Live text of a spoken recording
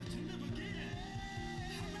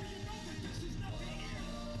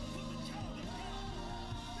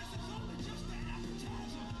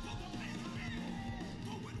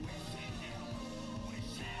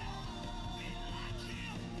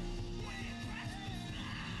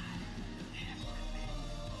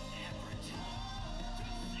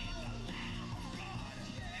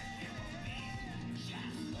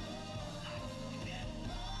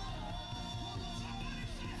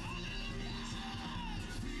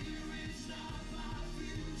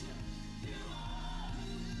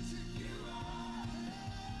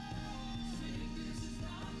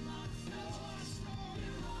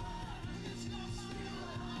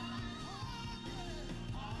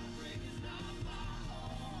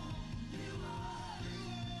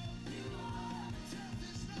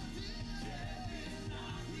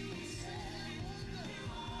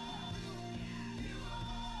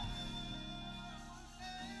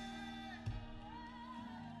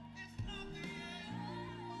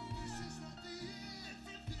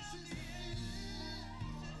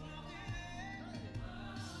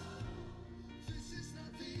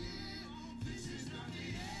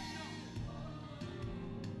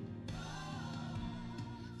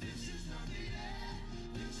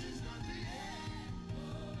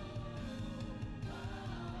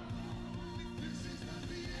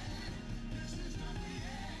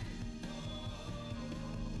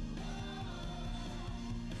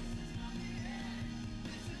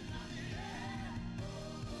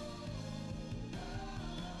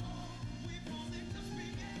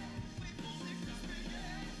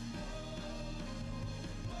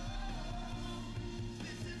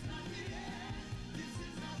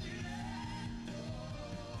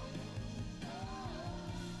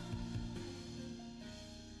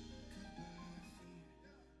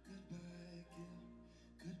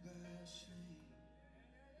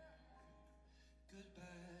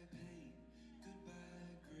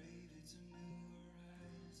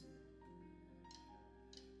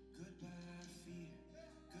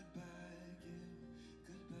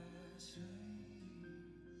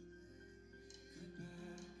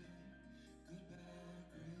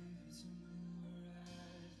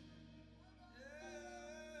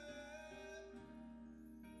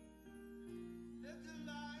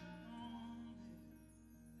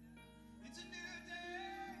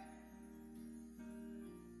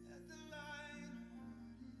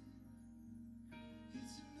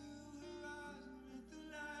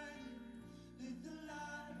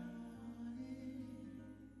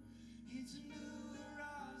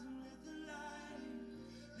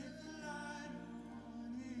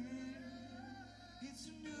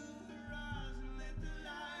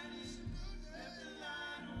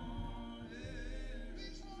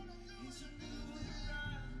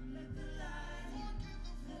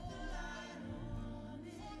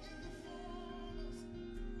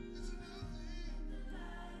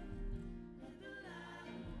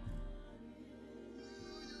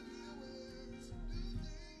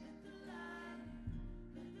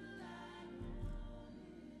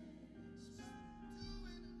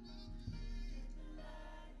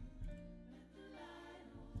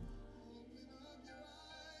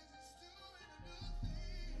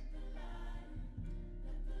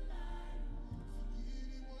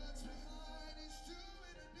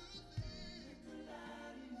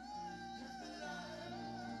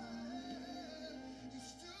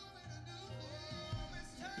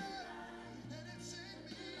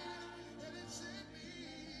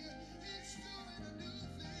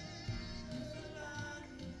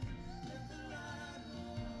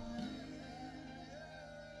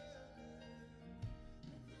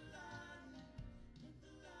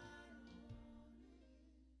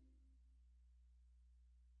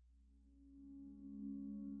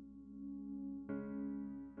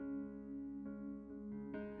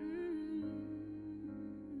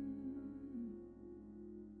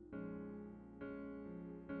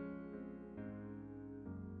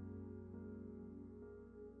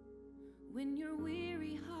When your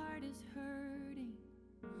weary heart is hurting,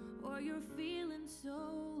 or you're feeling so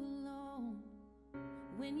alone,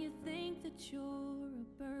 when you think that you're a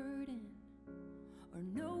burden, or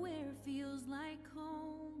nowhere feels like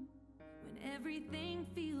home, when everything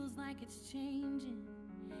feels like it's changing,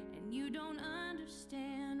 and you don't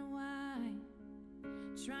understand why,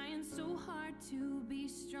 trying so hard to be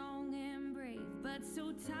strong and brave, but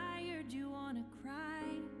so tired you wanna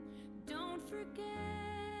cry. Don't forget,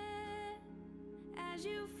 as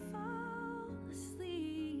you fall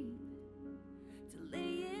asleep, to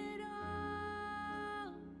lay it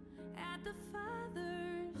all at the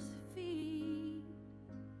Father's feet.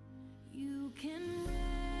 You can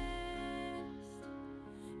rest,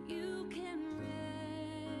 you can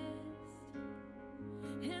rest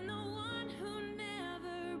in the one who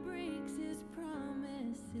never breaks his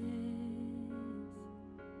promises.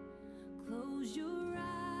 Close your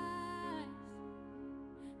eyes,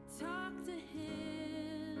 talk to him.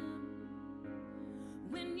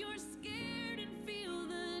 When you're scared and feel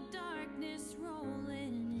the darkness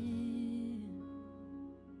rolling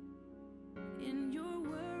in your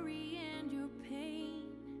worry and your pain,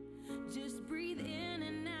 just breathe in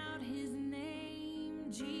and out his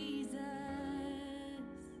name, Jesus.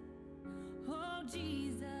 Oh,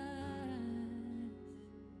 Jesus. And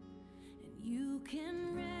you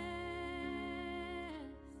can rest.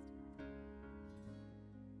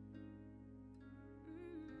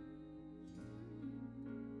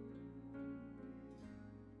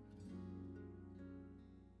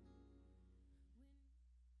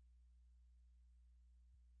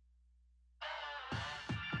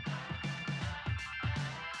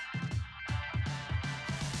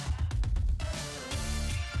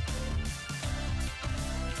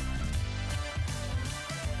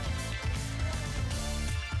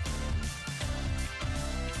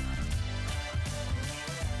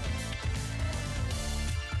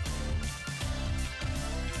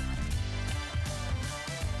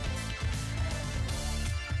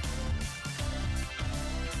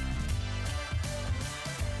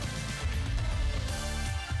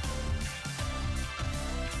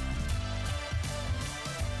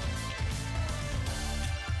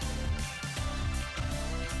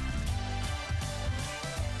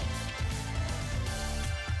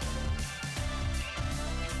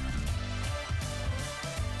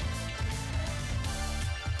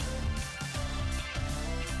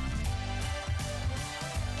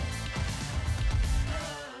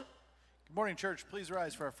 Good morning, church. Please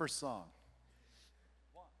rise for our first song.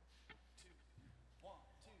 1, 2, 1,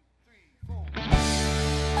 2, 3, 4.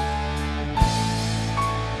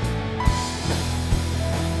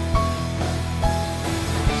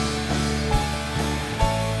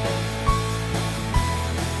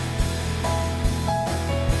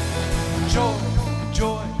 Joy,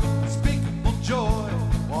 joy, unspeakable joy,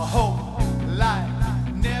 well, hope, life,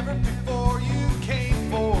 never before you came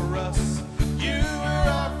for us. You are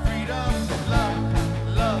our freedom,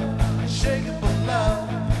 love, unshakable love.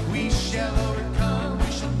 We shall overcome,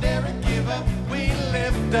 we shall never give up. We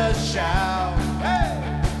lift a shout, hey!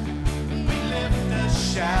 We lift a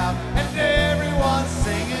shout, and everyone's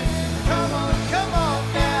singing. Come on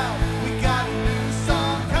now. We got a new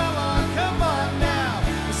song. Come on now.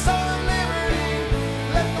 The song of liberty,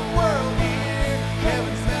 let the world hear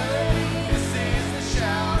heaven's melody. This is the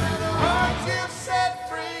shout of the hearts you've set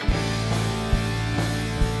free.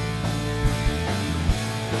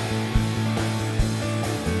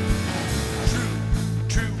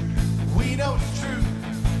 True, we know it's true.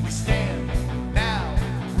 We stand now,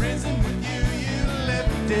 risen with you. You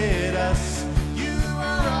lifted us. You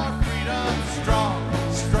are our freedom, strong,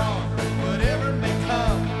 whatever may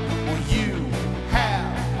come. Well, you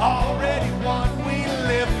have already won. We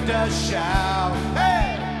lift a shout,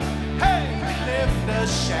 hey, we lift a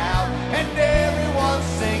shout, and everyone's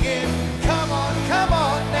singing. Come on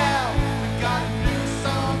now. We got a new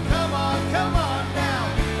song. Come on now.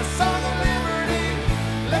 A song of liberty,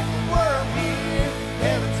 let the world hear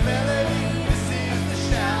heaven's melody. This is the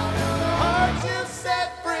shout of the hearts you set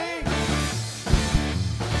free.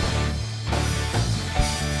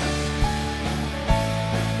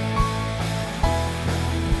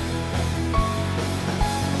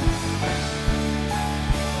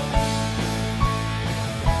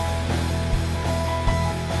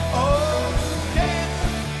 Oh, dance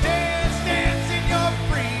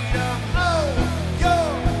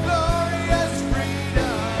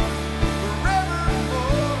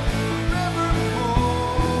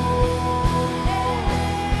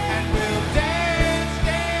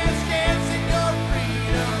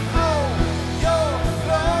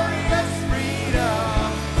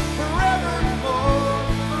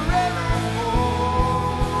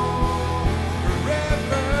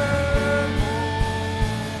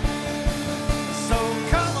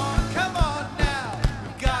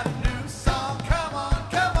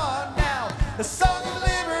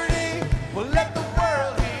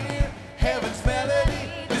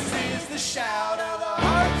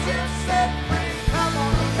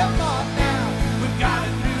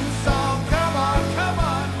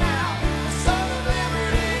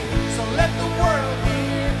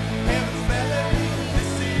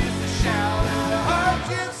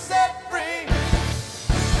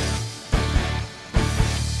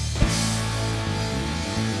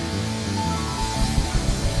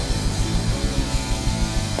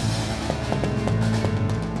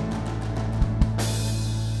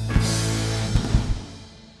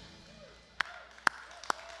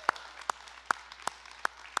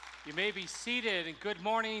may be seated, and good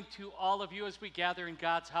morning to all of you as we gather in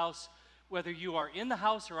God's house, whether you are in the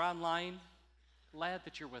house or online. Glad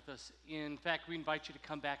that you're with us. In fact, we invite you to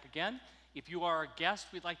come back again. If you are a guest,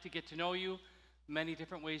 we'd like to get to know you. Many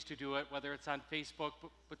different ways to do it, whether it's on Facebook,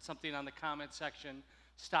 put something on the comment section,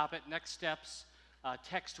 stop at Next Steps,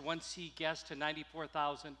 text 1C guest to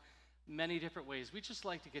 94,000. Many different ways. We just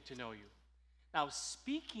like to get to know you. Now,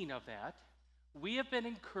 speaking of that, we have been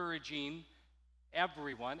encouraging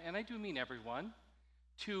everyone, and I do mean everyone,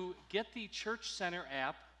 to get the Church Center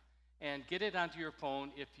app and get it onto your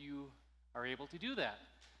phone if you are able to do that.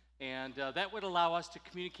 And that would allow us to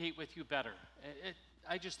communicate with you better.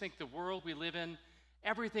 I just think the world we live in,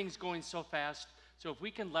 everything's going so fast, so if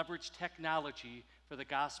we can leverage technology for the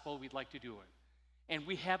gospel, we'd like to do it. And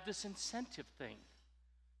we have this incentive thing.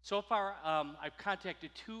 So far, I've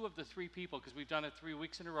contacted 2 of the 3 people, because we've done it 3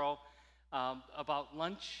 weeks in a row, about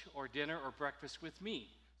lunch or dinner or breakfast with me.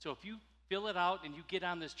 So if you fill it out and you get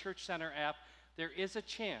on this Church Center app, there is a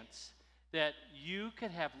chance that you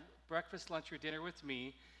could have breakfast, lunch, or dinner with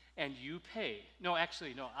me, and you pay. No,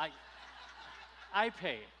 actually, no, I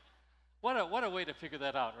pay. What a way to figure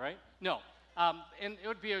that out, right? No, and it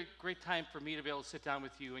would be a great time for me to be able to sit down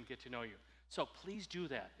with you and get to know you. So please do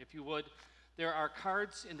that, if you would. There are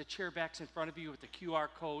cards in the chair backs in front of you with the QR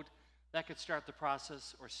code. That could start the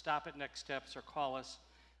process, or stop at Next Steps, or call us.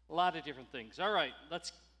 A lot of different things. All right,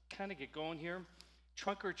 let's kind of get going here.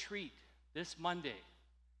 Trunk or treat this Monday,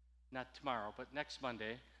 not tomorrow, but next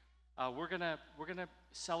Monday. We're gonna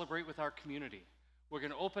celebrate with our community. We're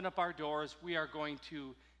gonna open up our doors. We are going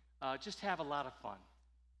to just have a lot of fun,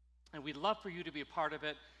 and we'd love for you to be a part of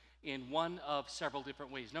it in one of several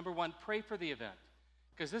different ways. Number 1, pray for the event,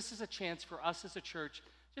 because this is a chance for us as a church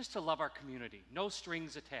just to love our community. No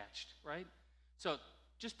strings attached, right? So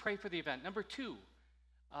just pray for the event. Number 2,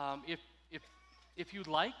 if you'd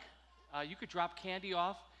like, you could drop candy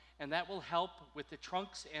off, and that will help with the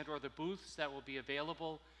trunks and or the booths that will be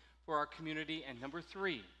available for our community. And number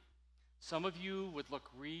 3, some of you would look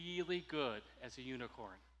really good as a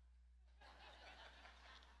unicorn.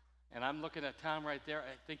 And I'm looking at Tom right there.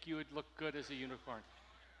 I think you would look good as a unicorn.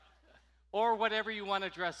 Or whatever you want to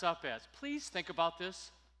dress up as. Please think about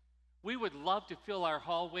this. We would love to fill our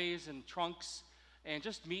hallways and trunks and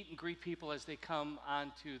just meet and greet people as they come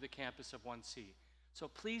onto the campus of 1C. So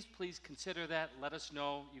please consider that. Let us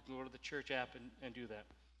know. You can go to the church app and do that.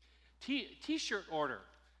 T-shirt order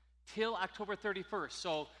till October 31st.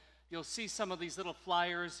 So you'll see some of these little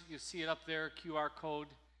flyers. You see it up there, QR code.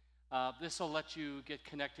 This will let you get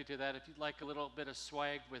connected to that. If you'd like a little bit of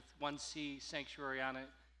swag with 1C Sanctuary on it,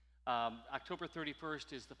 October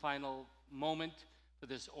 31st is the final moment for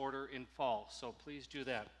this order in fall, so please do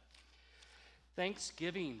that.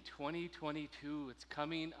 Thanksgiving 2022, it's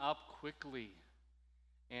coming up quickly,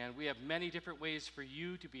 and we have many different ways for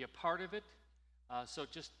you to be a part of it. So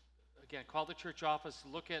just, again, call the church office,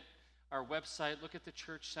 look at our website, look at the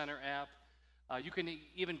Church Center app. You can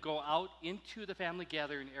even go out into the family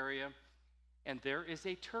gathering area, and there is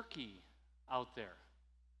a turkey out there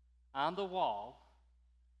on the wall.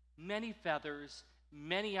 Many feathers,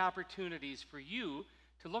 many opportunities for you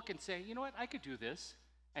to look and say, you know what, I could do this,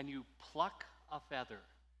 and you pluck a feather.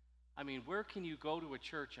 I mean, where can you go to a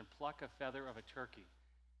church and pluck a feather of a turkey?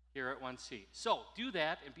 Here at 1C. So do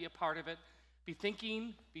that and be a part of it. Be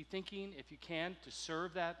thinking if you can to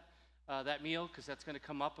serve that meal, because that's going to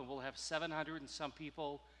come up, and we'll have 700 and some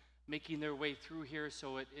people making their way through here,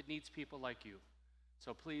 so it needs people like you.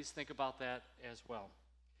 So please think about that as well.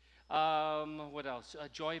 What else?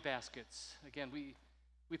 Joy baskets. Again,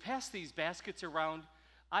 we pass these baskets around.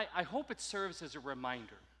 I hope it serves as a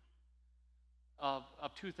reminder of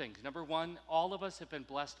 2 things. Number 1, all of us have been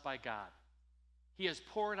blessed by God. He has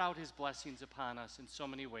poured out his blessings upon us in so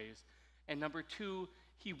many ways. And number 2,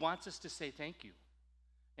 he wants us to say thank you.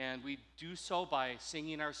 And we do so by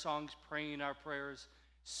singing our songs, praying our prayers,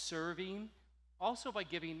 serving, also by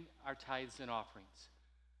giving our tithes and offerings.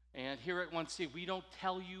 And here at 1C, we don't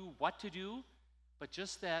tell you what to do, but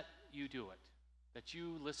just that you do it, that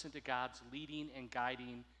you listen to God's leading and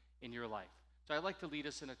guiding in your life. So I'd like to lead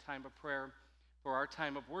us in a time of prayer for our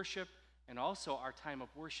time of worship, and also our time of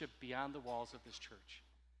worship beyond the walls of this church.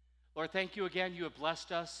 Lord, thank you again. You have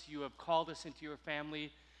blessed us. You have called us into your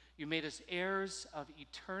family. You made us heirs of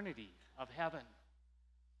eternity, of heaven.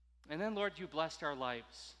 And then, Lord, you blessed our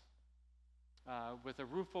lives with a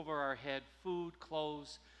roof over our head, food,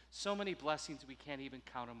 clothes, so many blessings we can't even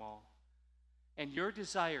count them all. And your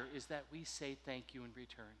desire is that we say thank you in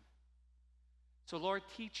return. So, Lord,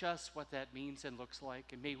 teach us what that means and looks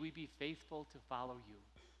like, and may we be faithful to follow you.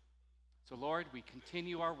 So, Lord, we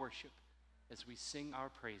continue our worship as we sing our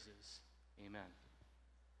praises. Amen.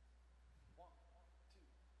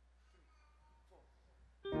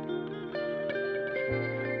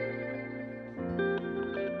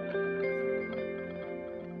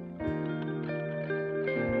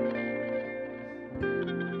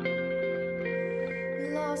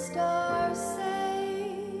 Lost are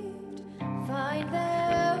saved, find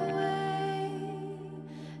their way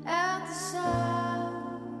at the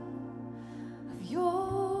sound of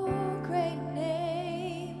your great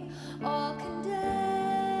name. All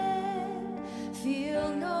condemned,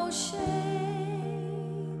 feel no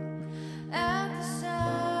shame at the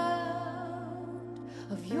sound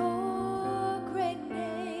of your great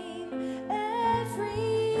name.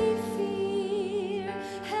 Every fear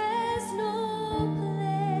has no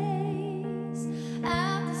place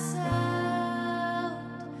at the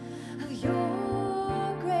sound of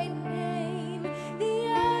your great name. The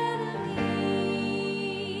enemy,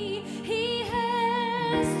 he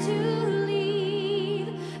has to leave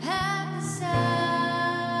at the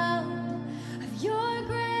sound of your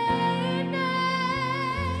great name.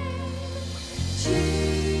 Jesus,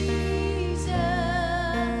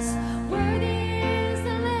 worthy is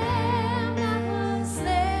the Lamb that was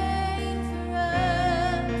slain for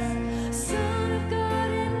us. Son of God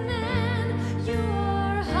and man, you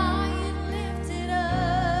are high and lifted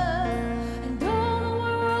up, and all the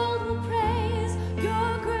world will praise your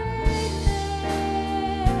great name.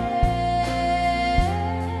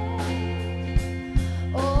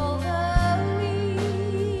 All the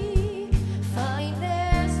weak find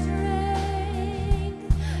their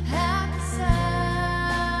strength at the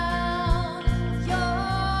sound of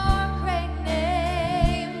your great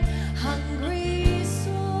name. Hungry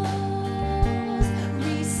souls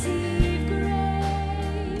receive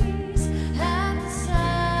grace at the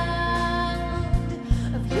sound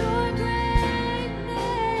of your great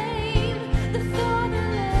name. The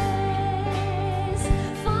fatherless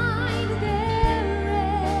find their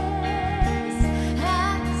rest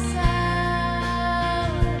at the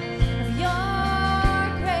sound of your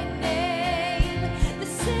great name. The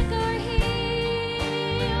sick are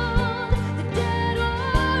healed, the dead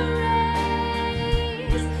are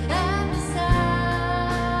raised at the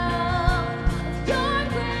sound of your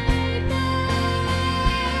great name.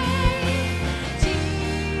 Jesus,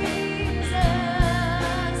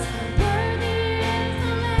 worthy is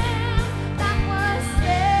the Lamb that was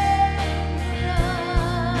slain for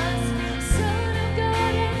us. Son of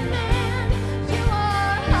God and man, you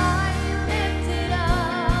are high and lifted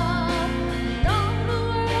up, and all the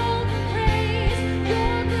world will praise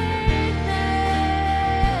your great name.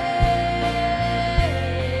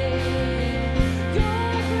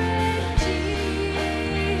 Your great Jesus,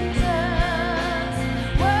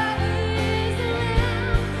 worthy is the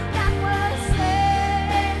Lamb that was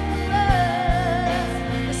slain for us.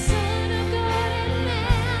 The Son of God and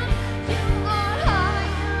man, you are high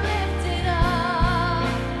and lifted up,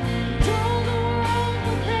 and all the world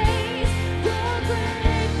will praise your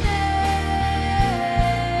great name.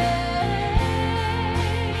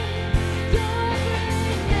 Your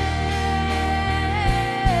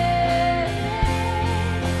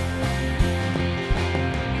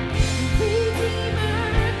Redeemer,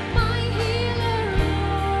 my healer,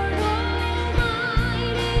 Lord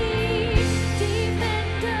Almighty,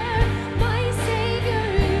 Defender, my Savior,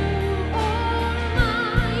 you are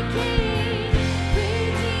my King.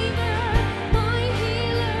 Redeemer, my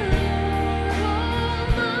healer, Lord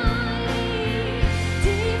Almighty,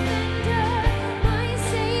 Defender, my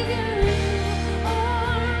Savior, you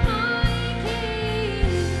are my King.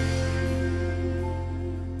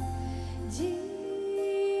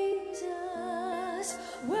 Jesus,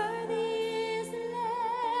 worthy is the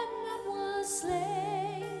Lamb that was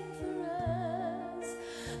slain for us.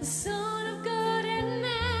 The Son of God and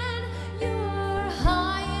man, you are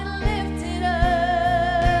high and lifted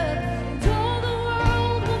up, and all the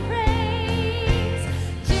world will praise.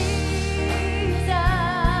 Jesus,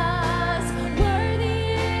 worthy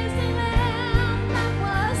is the Lamb that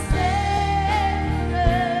was slain for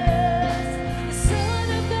us. The Son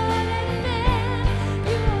of God and man,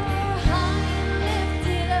 you are high and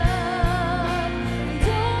lifted up, and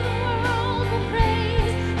all the world will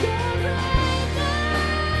praise your great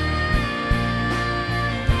name.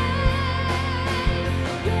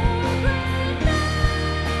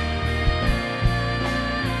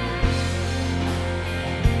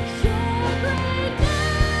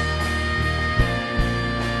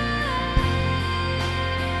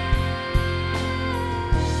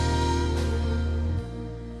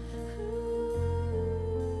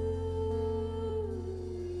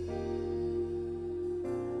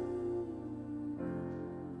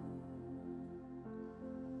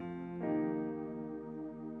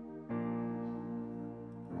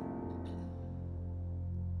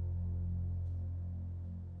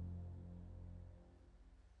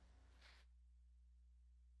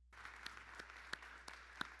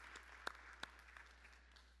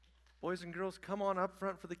 boys and girls, come on up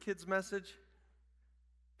front for the kids' message.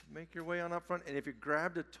 Make your way on up front. And if you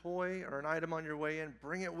grabbed a toy or an item on your way in,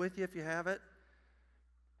 bring it with you if you have it.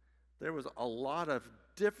 There was a lot of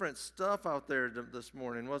different stuff out there this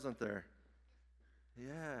morning, wasn't there?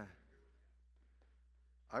 Yeah.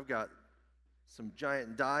 I've got some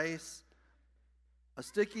giant dice, a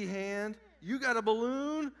sticky hand. You got a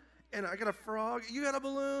balloon, and I got a frog. You got a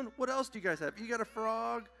balloon. What else do you guys have? You got a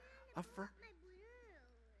frog? A frog?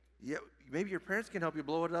 Yeah, maybe your parents can help you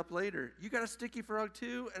blow it up later. You got a sticky frog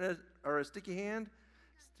too, or a sticky hand?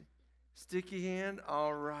 Sticky hand.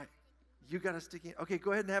 All right. You got a sticky. Okay,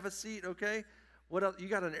 go ahead and have a seat. Okay. What else? You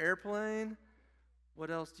got an airplane.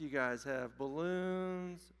 What else do you guys have?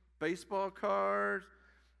 Balloons, baseball cards,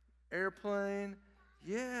 airplane.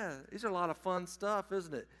 Yeah, these are a lot of fun stuff,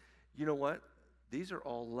 isn't it? You know what? These are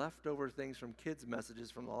all leftover things from kids'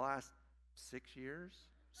 messages from the last 6 years.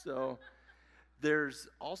 So there's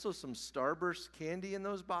also some Starburst candy in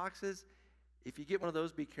those boxes. If you get one of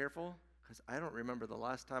those, be careful, because I don't remember the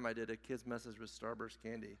last time I did a kids' message with Starburst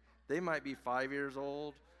candy. They might be 5 years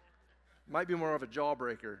old. Might be more of a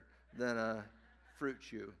jawbreaker than a fruit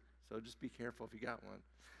chew. So just be careful if you got one.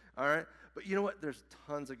 All right? But you know what? There's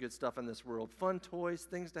tons of good stuff in this world. Fun toys,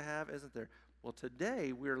 things to have, isn't there? Well,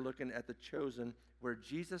 today we're looking at The Chosen, where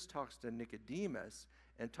Jesus talks to Nicodemus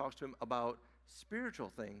and talks to him about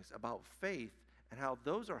spiritual things, about faith, and how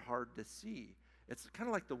those are hard to see. It's kind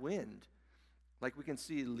of like the wind. Like we can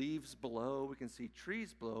see leaves blow, we can see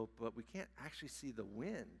trees blow, but we can't actually see the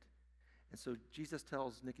wind. And so Jesus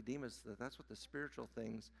tells Nicodemus that that's what the spiritual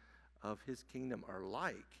things of his kingdom are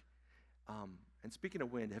like. And speaking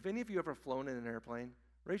of wind, have any of you ever flown in an airplane?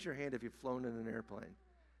 Raise your hand if you've flown in an airplane.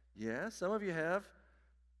 Yeah, some of you have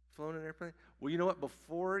flown in an airplane. Well, you know what?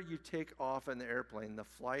 Before you take off in the airplane, the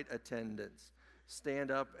flight attendants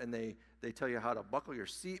stand up and they tell you how to buckle your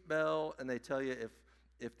seatbelt, and they tell you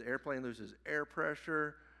if the airplane loses air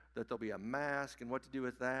pressure, that there'll be a mask and what to do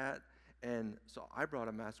with that. And so I brought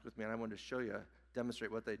a mask with me, and I wanted to show you,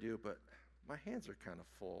 demonstrate what they do, but my hands are kind of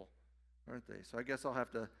full, aren't they? So I guess I'll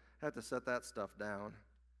have to set that stuff down,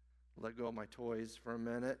 let go of my toys for a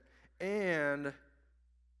minute, and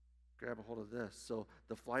grab a hold of this. So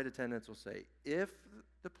the flight attendants will say, if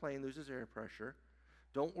the plane loses air pressure,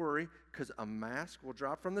 don't worry, because a mask will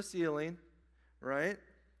drop from the ceiling, right?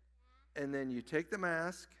 And then you take the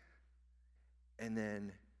mask, and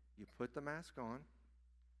then you put the mask on,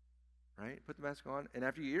 right? Put the mask on, and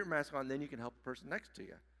after you get your mask on, then you can help the person next to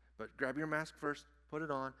you. But grab your mask first, put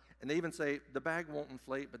it on, and they even say the bag won't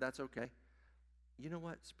inflate, but that's okay. You know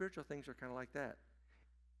what? Spiritual things are kind of like that.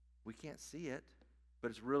 We can't see it,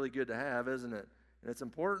 but it's really good to have, isn't it? And it's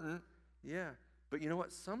important, yeah. But you know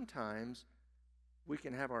what? Sometimes we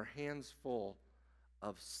can have our hands full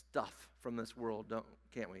of stuff from this world,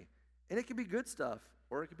 can't we? And it could be good stuff,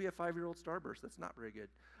 or it could be a 5-year-old Starburst. That's not very good.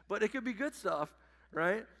 But it could be good stuff,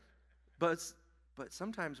 right? But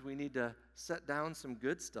sometimes we need to set down some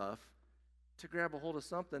good stuff to grab a hold of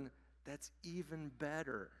something that's even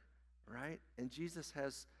better, right? And Jesus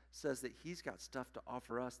says that he's got stuff to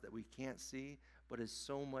offer us that we can't see, but is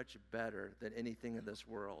so much better than anything in this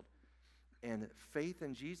world. And faith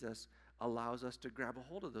in Jesus allows us to grab a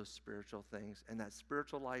hold of those spiritual things and that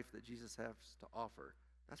spiritual life that Jesus has to offer.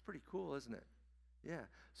 That's pretty cool, isn't it? Yeah.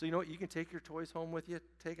 So you know what? You can take your toys home with you,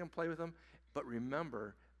 take them, play with them, but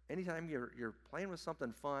remember, anytime you're playing with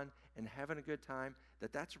something fun and having a good time,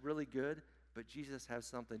 that's really good, but Jesus has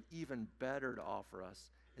something even better to offer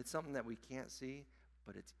us. It's something that we can't see,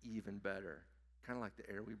 but it's even better, kind of like the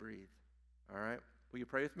air we breathe. All right? Will you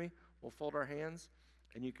pray with me? We'll fold our hands,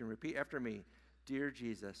 and you can repeat after me. Dear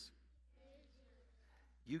Jesus,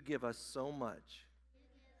 you give us so much,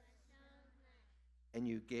 and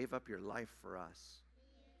you gave up your life for us.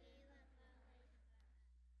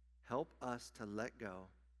 Help us to let go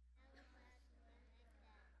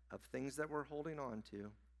of things that we're holding on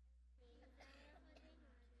to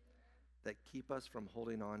that keep us from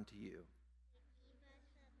holding on to you.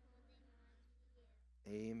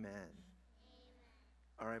 Amen.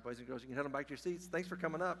 All right, boys and girls, you can head on back to your seats. Thanks for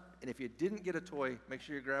coming up. And if you didn't get a toy, make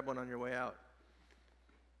sure you grab one on your way out.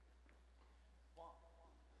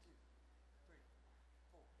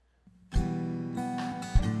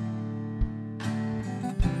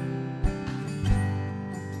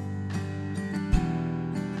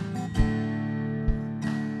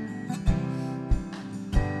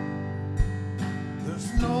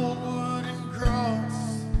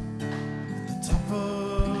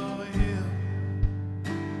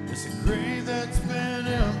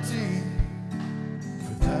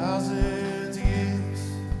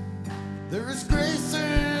 There is grace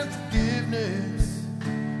and forgiveness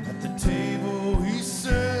at the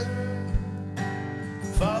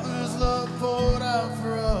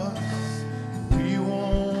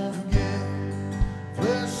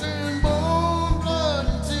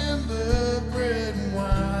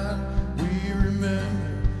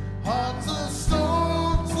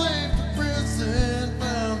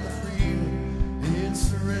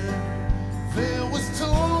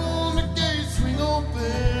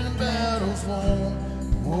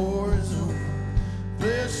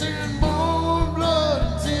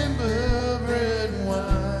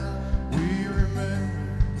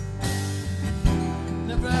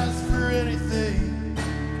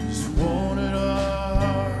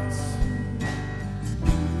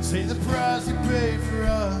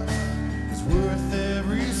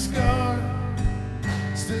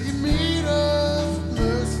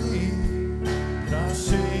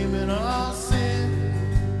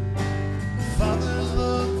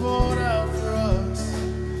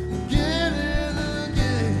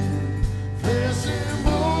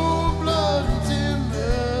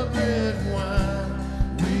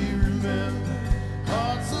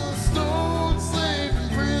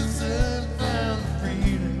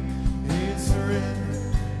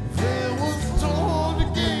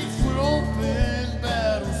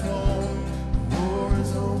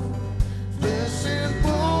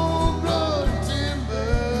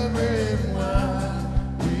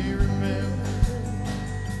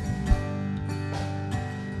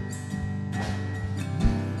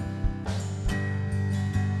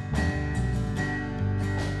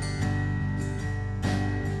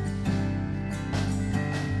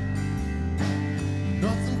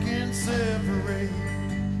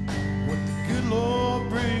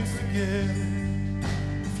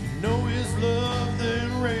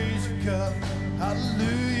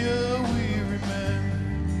Hallelujah, we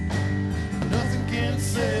remember. Nothing can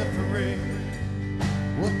separate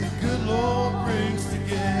what the good Lord brings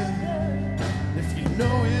together. If you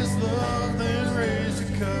know His love, then raise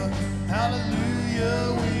your cup.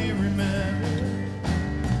 Hallelujah, we remember.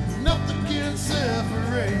 Nothing can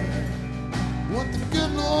separate what the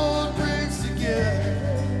good Lord brings together.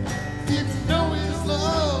 If you know His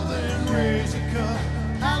love, then raise your cup.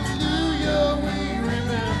 Hallelujah, we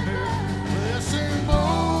remember. Flesh and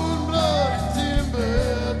bone, blood and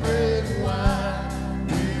timber, bread and wine.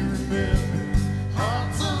 We remember.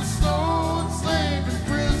 Hearts of stone, slave in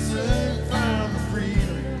prison, found the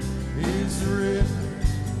freedom in surrender.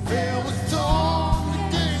 Veil was torn, the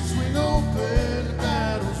gates swing open, the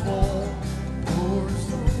battle's won. War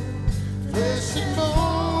is over. Flesh and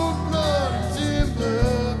bone, blood and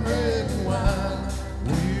timber, bread and wine.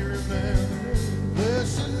 We remember.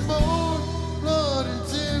 Flesh and bone, blood and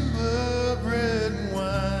timber, bread and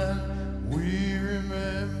wine. We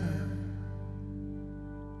remember.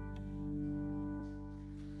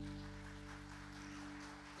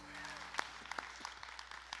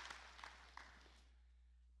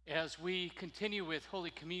 As we continue with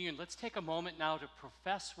Holy Communion, let's take a moment now to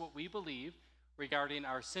profess what we believe regarding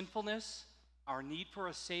our sinfulness, our need for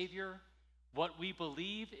a Savior, what we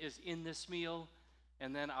believe is in this meal,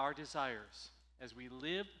 and then our desires as we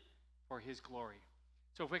live for His glory.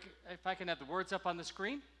 So if I can have the words up on the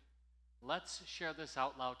screen, let's share this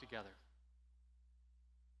out loud together.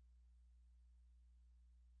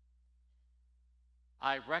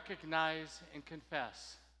 I recognize and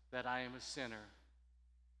confess that I am a sinner.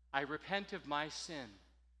 I repent of my sin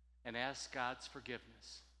and ask God's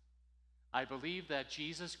forgiveness. I believe that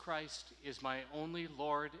Jesus Christ is my only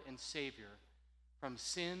Lord and Savior from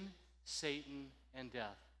sin, Satan, and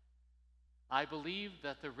death. I believe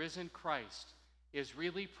that the risen Christ is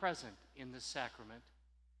really present in the sacrament,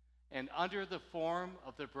 and under the form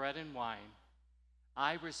of the bread and wine,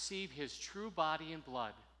 I receive His true body and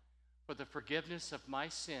blood for the forgiveness of my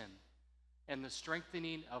sin and the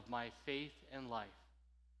strengthening of my faith and life.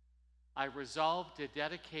 I resolve to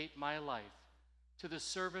dedicate my life to the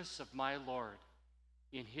service of my Lord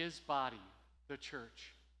in His body, the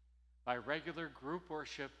church, by regular group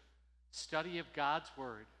worship, study of God's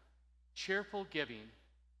Word, cheerful giving,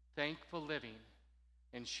 thankful living,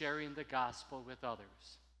 and sharing the gospel with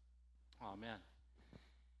others. Amen.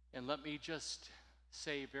 And let me just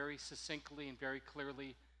say very succinctly and very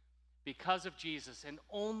clearly, because of Jesus, and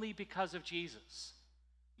only because of Jesus,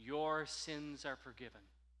 your sins are forgiven.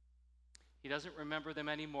 He doesn't remember them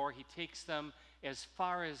anymore. He takes them as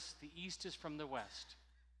far as the east is from the west,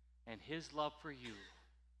 and His love for you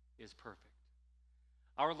is perfect.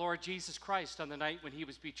 Our Lord Jesus Christ, on the night when He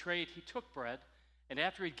was betrayed, He took bread, and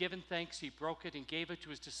after He'd given thanks, He broke it and gave it to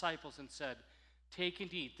His disciples and said, "Take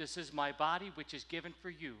and eat. This is my body, which is given for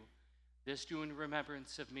you. This do in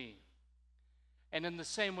remembrance of me." And in the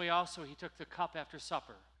same way also He took the cup after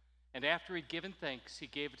supper, and after He'd given thanks, He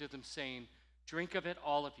gave it to them, saying, "Drink of it,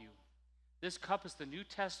 all of you. This cup is the New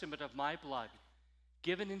Testament of my blood,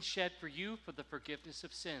 given and shed for you for the forgiveness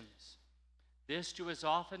of sins. This do as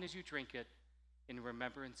often as you drink it in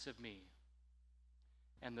remembrance of me.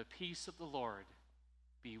 And the peace of the Lord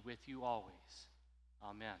be with you always."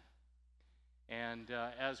 Amen. And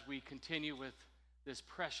as we continue with this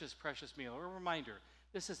precious, precious meal, a reminder,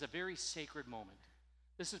 this is a very sacred moment.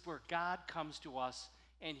 This is where God comes to us,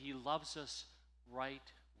 and He loves us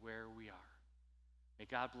right where we are. May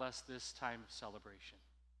God bless this time of celebration.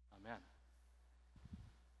 Amen.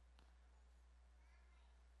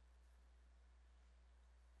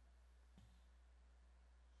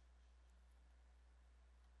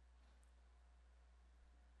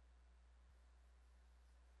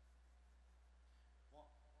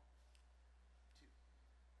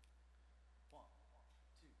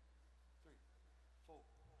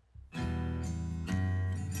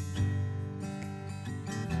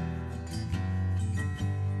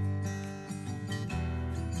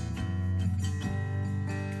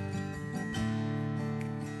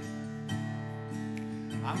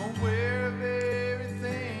 I'm aware of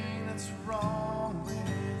everything that's wrong with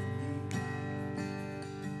me,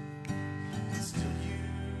 and still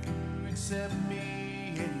you accept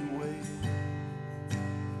me anyway.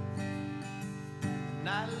 And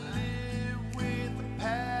I live with the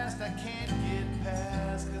past I can't get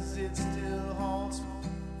past, 'cause it still haunts me.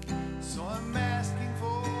 So I'm asking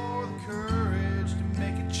for the courage to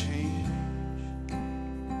make a change.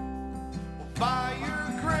 Well, by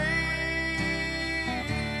your grace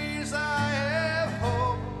I have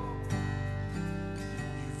hope.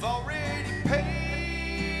 You've already paid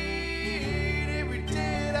every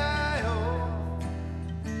debt I owe.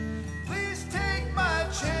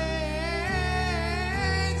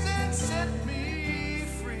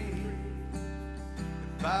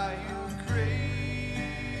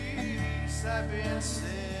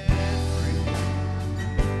 set free.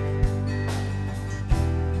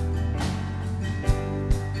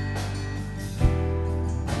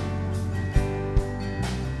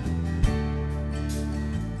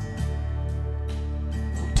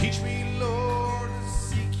 Teach me, Lord, to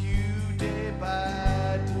seek you day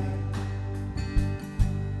by day.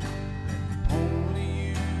 Only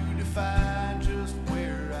you define just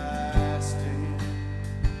where I stand.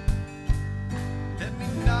 Let me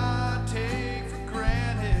not take for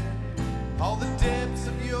granted all the depths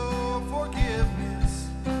of your forgiveness,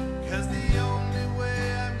 'cause the only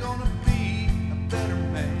way I'm gonna be a better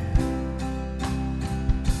man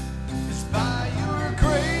is by your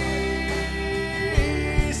grace.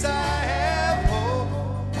 I have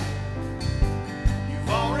hope. You've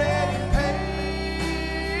already paid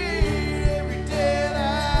every debt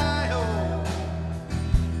I owe.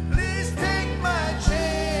 Please take my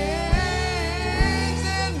chains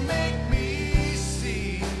and make me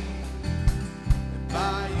see that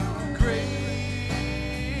by your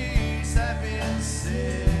grace I've been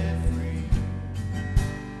set free.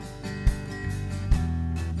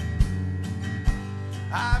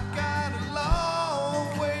 I've got a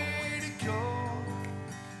long way to go.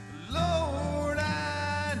 Lord,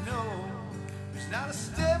 I know there's not a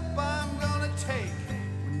step I'm gonna take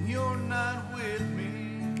when you're not with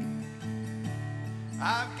me.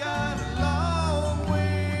 I've got a long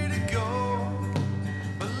way to go,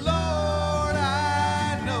 but Lord,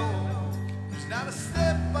 I know there's not a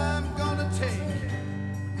step I'm gonna take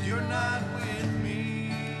when you're not with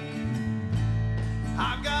me.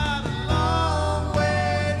 I've got a long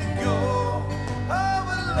way to go, oh,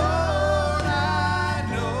 but Lord, I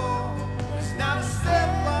know there's not a step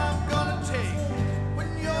I'm gonna take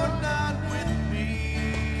when you're not with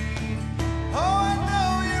me. Oh, I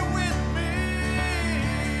know you're with me.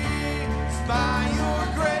 It's by your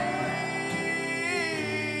grace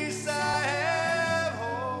I have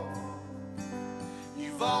hope.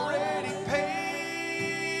 You've already paid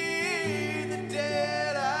the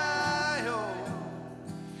debt I owe.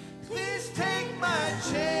 Please take my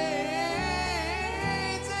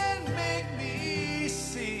chains and make me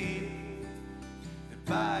see that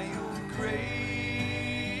by your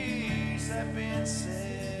grace I've been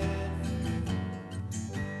set free.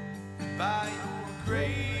 By your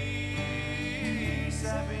grace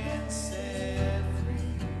I've been set free.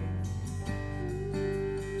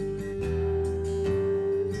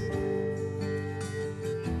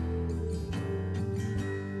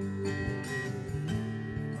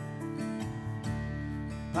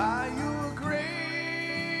 By your grace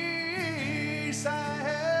I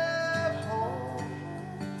have hope.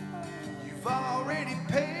 You've already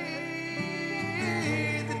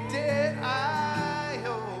paid the debt I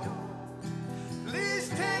owe. Please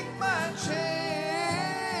take my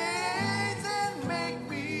chains and make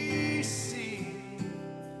me see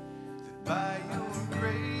that by your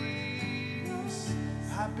grace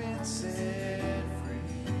I've been set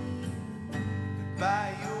free. That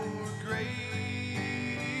by your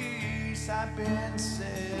grace I've been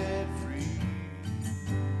set free.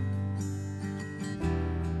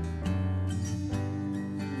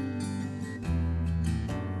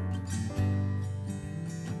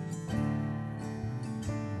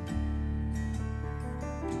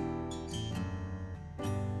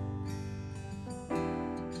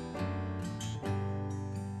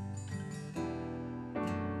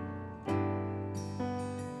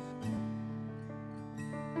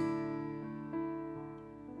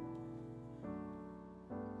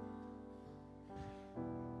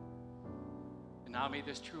 And now may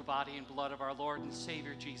this true body and blood of our Lord and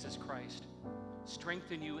Savior Jesus Christ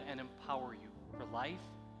strengthen you and empower you for life,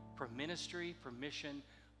 for ministry, for mission,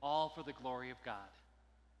 all for the glory of God.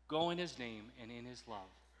 Go in his name and in his love.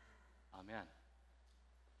 Amen.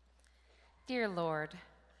 Dear Lord,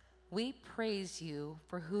 we praise you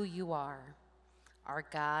for who you are, our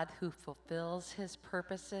God who fulfills his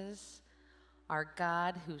purposes, our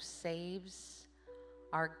God who saves,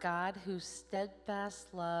 our God whose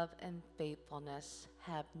steadfast love and faithfulness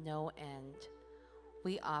have no end.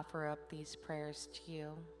 We offer up these prayers to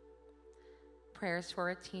you. Prayers for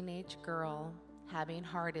a teenage girl having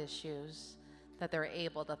heart issues, that they're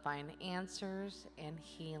able to find answers and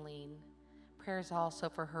healing. Prayers also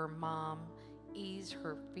for her mom, ease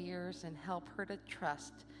her fears and help her to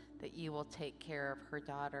trust that you will take care of her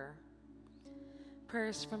daughter.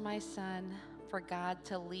 Prayers for my son, for God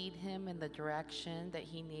to lead him in the direction that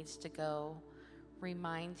he needs to go.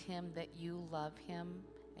 Remind him that you love him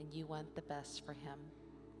and you want the best for him.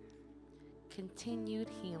 Continued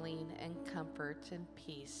healing and comfort and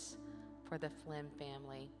peace for the Flynn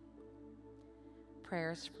family.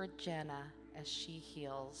 Prayers for Jenna, as she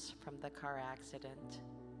heals from the car accident.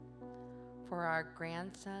 For our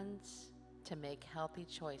grandsons to make healthy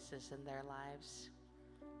choices in their lives.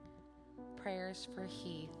 Prayers for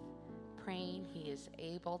Heath, praying he is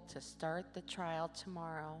able to start the trial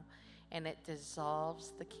tomorrow and it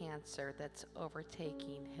dissolves the cancer that's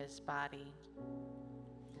overtaking his body.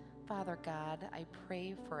 Father God, I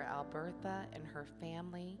pray for Albertha and her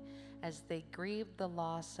family as they grieve the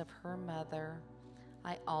loss of her mother.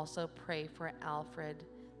 I also pray for Alfred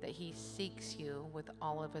that he seeks you with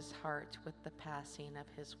all of his heart with the passing of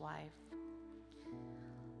his wife.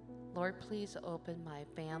 Lord, please open my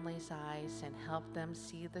family's eyes and help them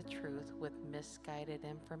see the truth with misguided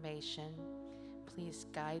information. Please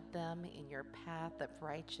guide them in your path of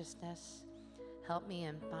righteousness. Help me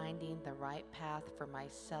in finding the right path for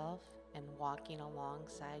myself and walking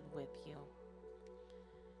alongside with you.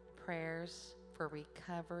 Prayers for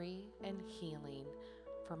recovery and healing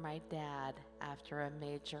for my dad after a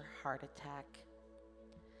major heart attack.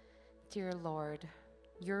 Dear Lord,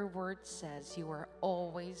 your word says you are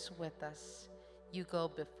always with us. You go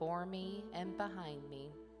before me and behind me.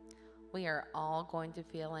 We are all going to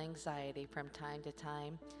feel anxiety from time to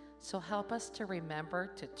time, so help us to remember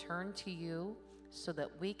to turn to you so that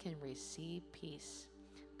we can receive peace,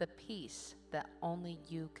 the peace that only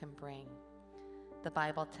you can bring. The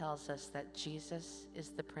Bible tells us that Jesus is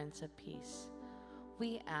the Prince of Peace.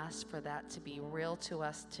 We ask for that to be real to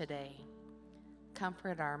us today.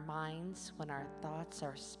 Comfort our minds when our thoughts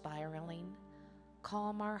are spiraling.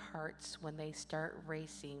 Calm our hearts when they start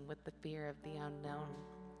racing with the fear of the unknown.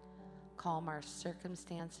 Calm our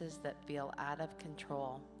circumstances that feel out of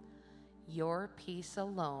control. Your peace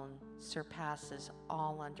alone surpasses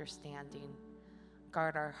all understanding.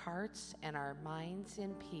 Guard our hearts and our minds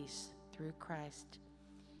in peace through Christ.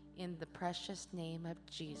 In the precious name of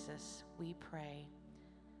Jesus, we pray.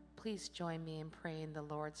 Please join me in praying the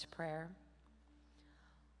Lord's Prayer.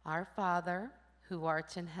 Our Father, who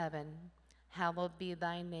art in heaven, hallowed be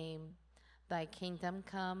thy name. Thy kingdom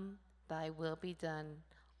come, thy will be done,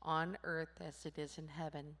 on earth as it is in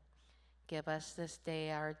heaven. Give us this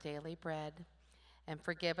day our daily bread, and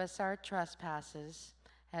forgive us our trespasses,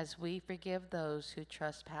 as we forgive those who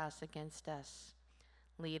trespass against us.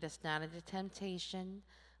 Lead us not into temptation,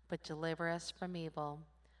 but deliver us from evil.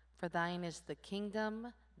 For thine is the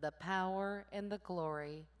kingdom, the power, and the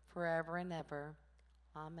glory, forever and ever.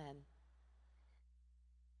 Amen.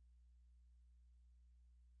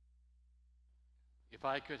 If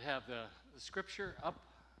I could have the scripture up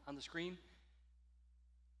on the screen.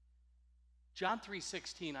 John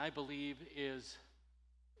 3:16, I believe, is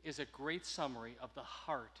a great summary of the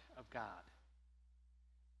heart of God.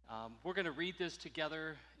 We're going to read this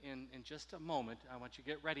together in just a moment. I want you to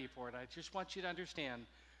get ready for it. I just want you to understand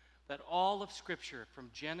that all of Scripture, from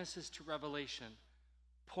Genesis to Revelation,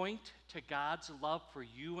 point to God's love for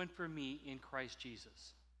you and for me in Christ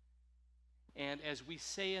Jesus. And as we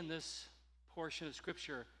say in this portion of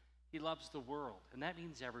Scripture, He loves the world, and that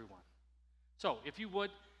means everyone. So, if you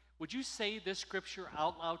would you say this Scripture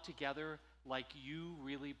out loud together like you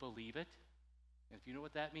really believe it? And if you know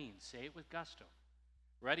what that means, say it with gusto.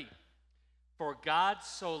 Ready? For God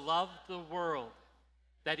so loved the world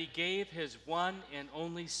that He gave His one and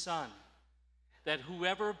only Son, that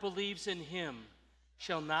whoever believes in Him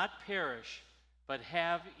shall not perish, but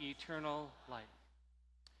have eternal life.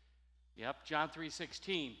 Yep, John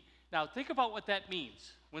 3:16. Now, think about what that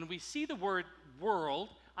means. When we see the word world,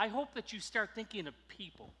 I hope that you start thinking of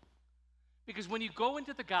people. Because when you go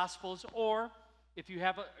into the Gospels, or if you're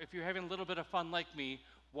having a little bit of fun like me,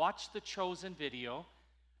 watch the Chosen video,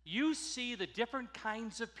 you see the different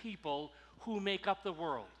kinds of people who make up the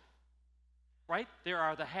world. Right? There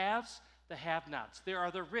are the haves, the have-nots. There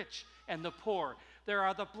are the rich and the poor. There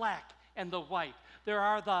are the black and the white. There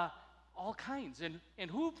are the all kinds. And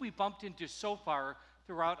who have we bumped into so far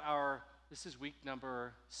throughout this is week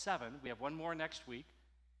number 7. We have one more next week.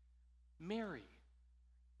 Mary.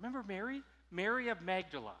 Remember Mary? Mary of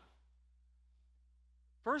Magdala.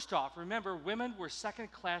 First off, remember, women were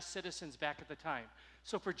second-class citizens back at the time.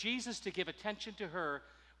 So for Jesus to give attention to her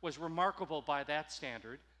was remarkable by that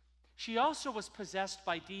standard. She also was possessed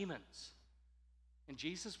by demons, and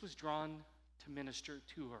Jesus was drawn to minister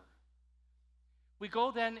to her. We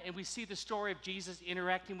go then and we see the story of Jesus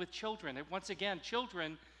interacting with children. And once again,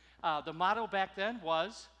 children, the motto back then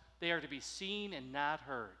was, they are to be seen and not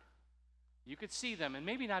heard. You could see them and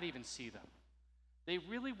maybe not even see them. They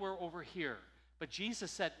really were over here. But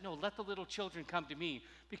Jesus said, no, let the little children come to me,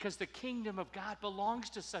 because the kingdom of God belongs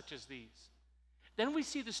to such as these. Then we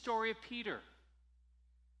see the story of Peter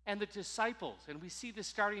and the disciples, and we see this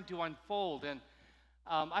starting to unfold. And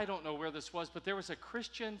I don't know where this was, but there was a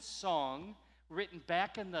Christian song written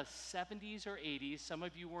back in the 70s or 80s. Some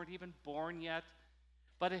of you weren't even born yet.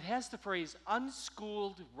 But it has the phrase,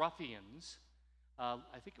 unschooled ruffians. I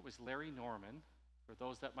think it was Larry Norman, for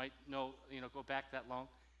those that might know, go back that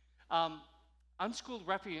long. Unschooled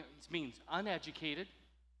ruffians means uneducated,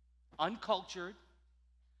 uncultured,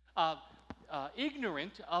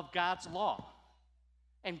 ignorant of God's law.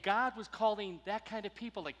 And God was calling that kind of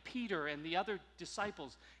people like Peter and the other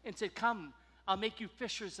disciples and said, come, I'll make you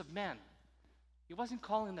fishers of men. He wasn't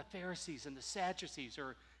calling the Pharisees and the Sadducees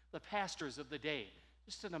or the pastors of the day.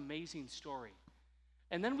 Just an amazing story.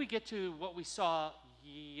 And then we get to what we saw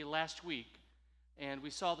last week, and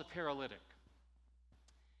we saw the paralytic.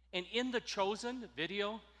 And in the Chosen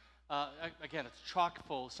video, again, it's chock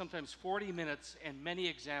full, sometimes 40 minutes and many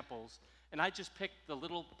examples. And I just picked the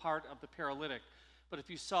little part of the paralytic. But if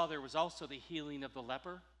you saw, there was also the healing of the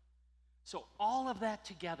leper. So all of that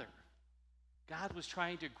together, God was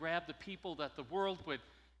trying to grab the people that the world would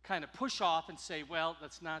kind of push off and say, well,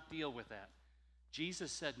 let's not deal with that.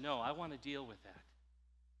 Jesus said, no, I want to deal with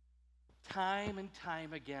that. Time and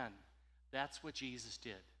time again, that's what Jesus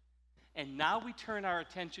did. And now we turn our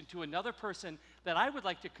attention to another person that I would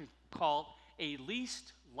like to call a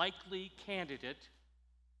least likely candidate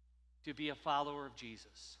to be a follower of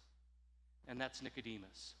Jesus, and that's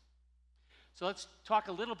Nicodemus. So let's talk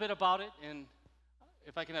a little bit about it, and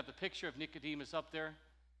if I can have the picture of Nicodemus up there.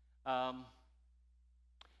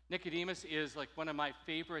 Nicodemus is like one of my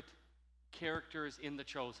favorite characters in The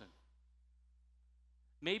Chosen.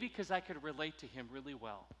 Maybe because I could relate to him really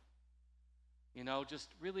well. Just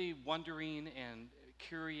really wondering and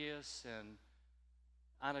curious and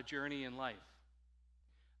on a journey in life.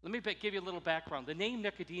 Let me give you a little background. The name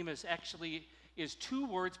Nicodemus actually is two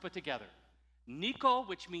words put together. Nico,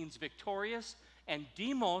 which means victorious, and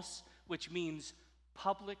demos, which means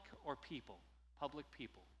public or people. Public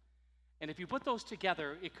people. And if you put those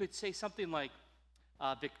together, it could say something like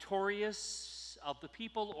victorious of the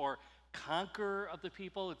people or conqueror of the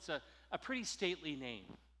people. It's a pretty stately name.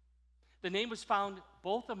 The name was found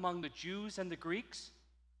both among the Jews and the Greeks.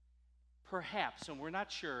 Perhaps, and we're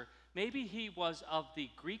not sure, maybe he was of the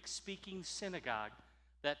Greek-speaking synagogue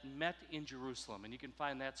that met in Jerusalem. And you can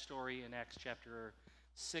find that story in Acts chapter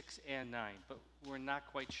 6 and 9, but we're not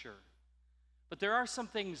quite sure. But there are some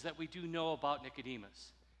things that we do know about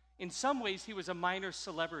Nicodemus. In some ways, he was a minor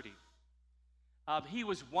celebrity. He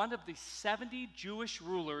was one of the 70 Jewish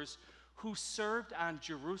rulers who served on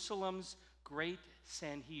Jerusalem's great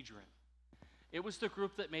Sanhedrin. It was the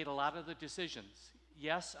group that made a lot of the decisions.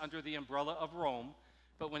 Yes, under the umbrella of Rome,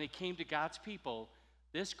 but when it came to God's people,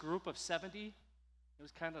 this group of 70, it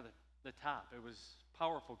was kind of the top. It was a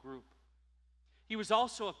powerful group. He was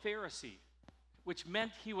also a Pharisee, which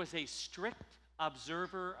meant he was a strict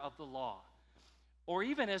observer of the law. Or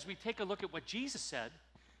even as we take a look at what Jesus said,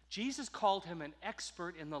 Jesus called him an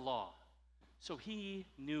expert in the law. So he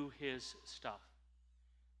knew his stuff.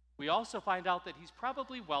 We also find out that he's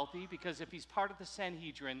probably wealthy because if he's part of the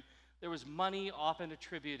Sanhedrin, there was money often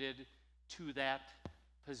attributed to that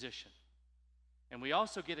position. And we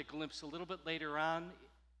also get a glimpse a little bit later on,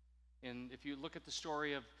 and if you look at the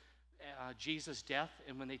story of Jesus' death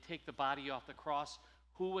and when they take the body off the cross,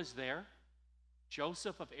 who was there?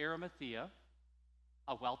 Joseph of Arimathea,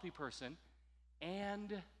 a wealthy person,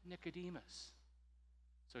 and Nicodemus.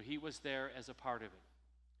 So he was there as a part of it.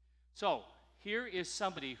 So here is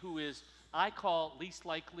somebody who is, I call, least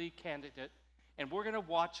likely candidate, and we're going to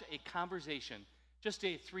watch a conversation, just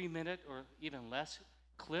a 3-minute or even less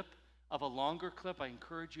clip of a longer clip. I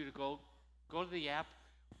encourage you to go to the app,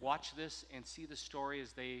 watch this, and see the story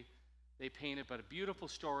as they paint it, but a beautiful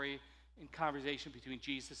story in conversation between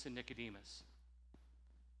Jesus and Nicodemus.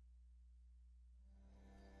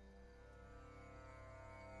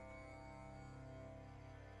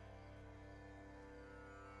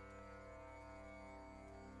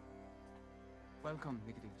 Welcome,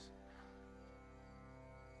 Nicodemus.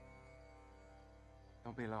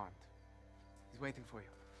 Don't be alarmed. He's waiting for you.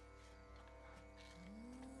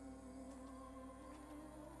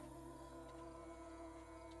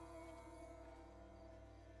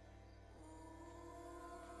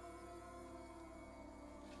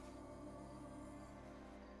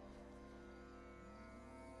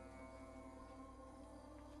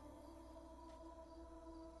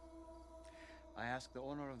 I asked the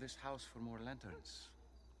owner of this house for more lanterns,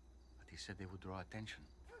 but he said they would draw attention.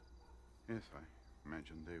 Yes, I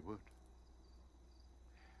imagined they would.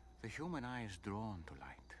 The human eye is drawn to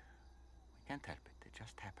light. We can't help it. It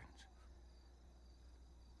just happens.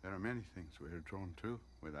 There are many things we are drawn to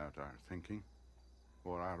without our thinking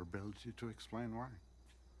or our ability to explain why.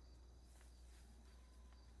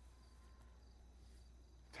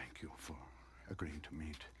 thank you for agreeing to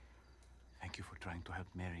meet. Thank you for trying to help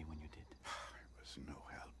Mary when you did. It was no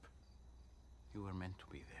help. You were meant to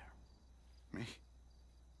be there. Me?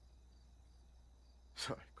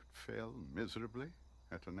 So I could fail miserably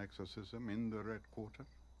at an exorcism in the Red Quarter?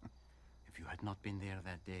 If you had not been there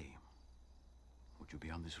that day, would you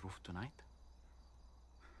be on this roof tonight?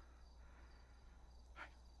 I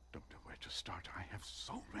don't know where to start. I have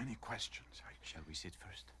so many questions. Shall we sit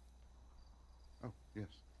first? Oh, yes,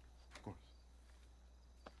 of course.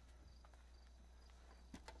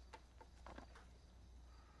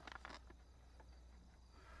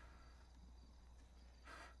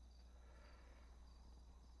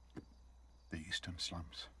 The eastern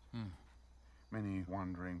slums. Many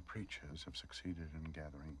wandering preachers have succeeded in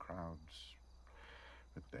gathering crowds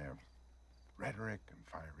with their rhetoric and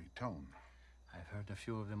fiery tone. I've heard a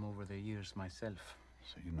few of them over the years myself.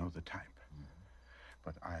 So you know the type.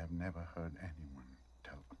 But I have never heard anyone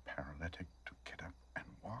tell a paralytic to get up and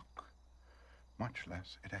walk, much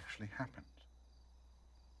less it actually happened.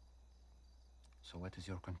 So what is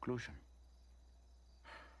your conclusion?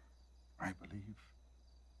 I believe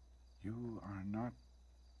you are not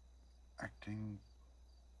acting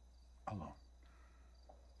alone.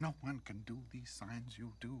 No one can do these signs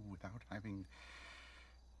you do without having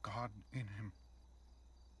God in him.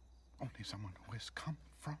 Only someone who has come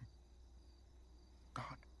from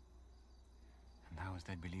God. And how is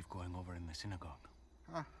that belief going over in the synagogue?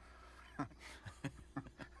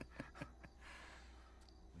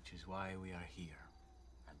 Which is why we are here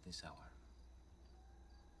at this hour.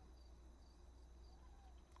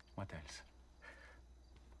 What else?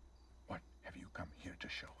 What have you come here to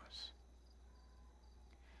show us?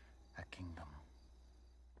 A kingdom.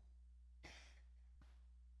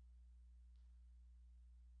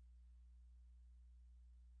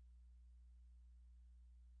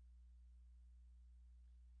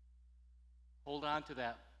 Hold on to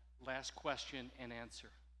that last question and answer.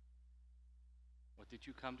 What did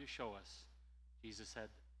you come to show us? Jesus said,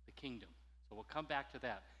 the kingdom. So we'll come back to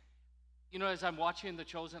that. You know, as I'm watching The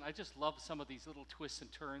Chosen, I just love some of these little twists and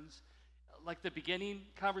turns. Like the beginning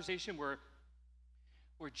conversation where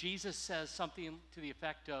Jesus says something to the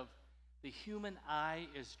effect of, the human eye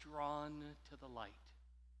is drawn to the light.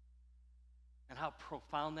 And how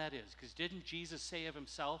profound that is. Because didn't Jesus say of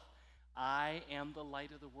himself, I am the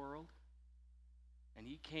light of the world? And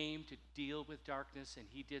he came to deal with darkness, and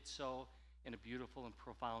he did so in a beautiful and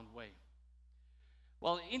profound way.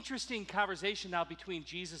 Well, interesting conversation now between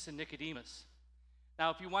Jesus and Nicodemus. Now,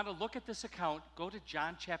 if you want to look at this account, go to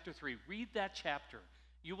John chapter 3. Read that chapter.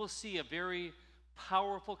 You will see a very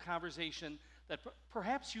powerful conversation that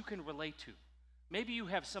perhaps you can relate to. Maybe you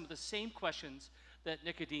have some of the same questions that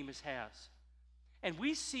Nicodemus has. And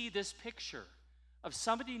we see this picture of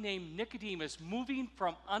somebody named Nicodemus moving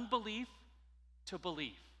from unbelief to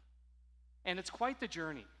belief. And it's quite the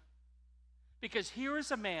journey. Because here is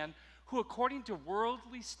a man who, according to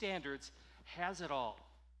worldly standards, has it all.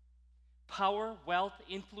 Power, wealth,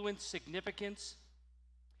 influence, significance.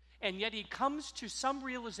 And yet he comes to some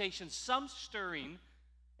realization, some stirring,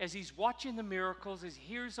 as he's watching the miracles, as he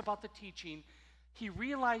hears about the teaching, he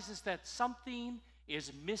realizes that something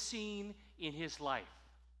is missing in his life.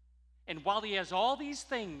 And while he has all these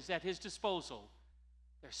things at his disposal,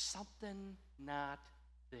 there's something not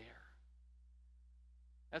there.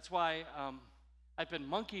 That's why I've been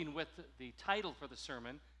monkeying with the title for the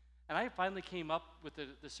sermon, and I finally came up with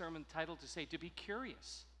the sermon title to say, to be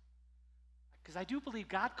curious. Because I do believe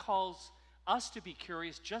God calls us to be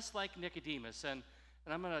curious just like Nicodemus, and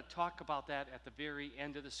I'm going to talk about that at the very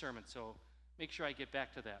end of the sermon, so make sure I get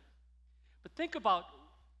back to that. But think about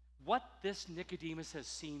what this Nicodemus has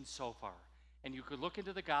seen so far. And you could look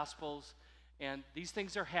into the Gospels, and these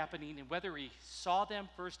things are happening, and whether he saw them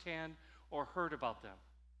firsthand or heard about them.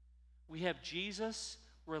 We have Jesus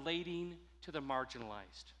relating to the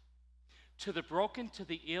marginalized, to the broken, to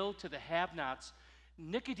the ill, to the have-nots.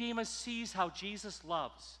 Nicodemus sees how Jesus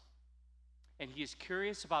loves, and he is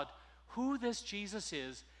curious about who this Jesus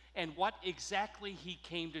is and what exactly he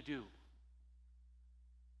came to do.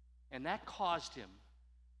 And that caused him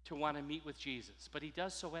to want to meet with Jesus. But he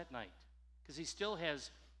does so at night because he still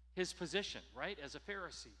has his position, right, as a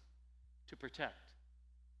Pharisee to protect.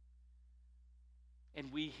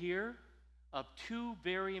 And we hear of two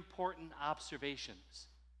very important observations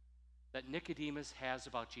that Nicodemus has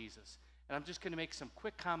about Jesus. And I'm just going to make some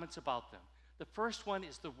quick comments about them. The first one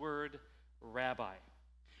is the word rabbi,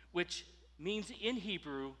 which means in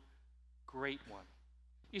Hebrew, great one.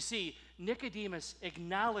 You see, Nicodemus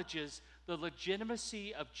acknowledges the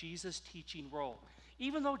legitimacy of Jesus' teaching role.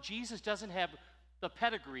 Even though Jesus doesn't have the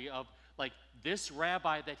pedigree of like this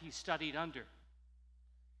rabbi that he studied under.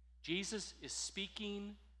 Jesus is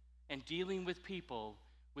speaking and dealing with people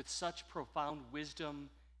with such profound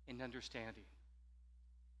wisdom and understanding.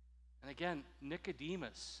 And again,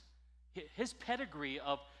 Nicodemus, his pedigree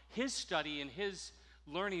of his study and his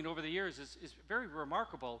learning over the years is very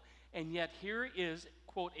remarkable. And yet here is,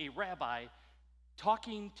 quote, a rabbi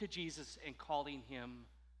talking to Jesus and calling him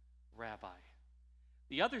rabbi.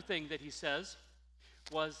 The other thing that he says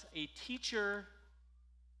was a teacher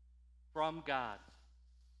from God.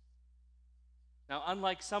 Now,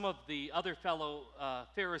 unlike some of the other fellow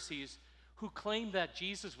Pharisees who claimed that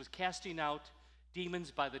Jesus was casting out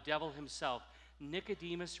demons by the devil himself,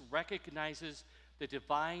 Nicodemus recognizes the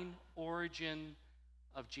divine origin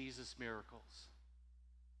of Jesus' miracles.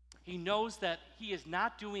 He knows that he is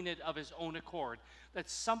not doing it of his own accord, that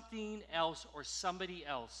something else or somebody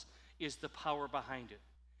else is the power behind it.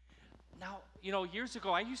 Now, years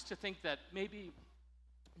ago, I used to think that maybe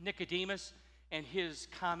Nicodemus and his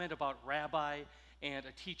comment about rabbi and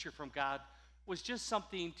a teacher from God was just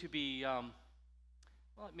something to be,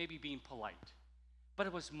 maybe being polite. But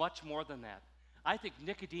it was much more than that. I think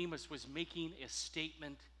Nicodemus was making a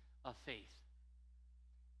statement of faith.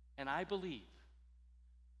 And I believe,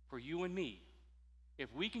 for you and me,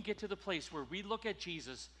 if we can get to the place where we look at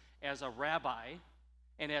Jesus as a rabbi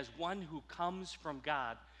and as one who comes from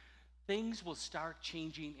God, things will start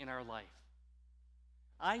changing in our life.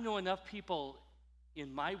 I know enough people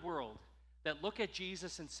in my world that look at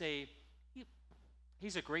Jesus and say,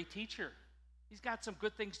 he's a great teacher. He's got some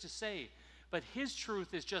good things to say. But his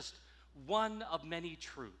truth is just one of many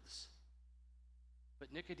truths.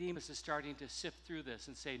 But Nicodemus is starting to sift through this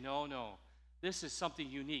and say, no, this is something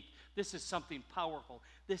unique. This is something powerful.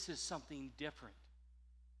 This is something different.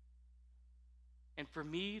 And for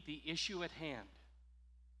me, the issue at hand,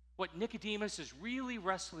 what Nicodemus is really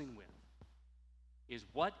wrestling with, is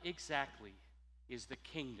what exactly is the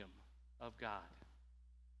kingdom of God?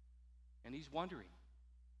 And he's wondering,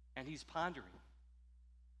 and he's pondering.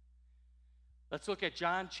 Let's look at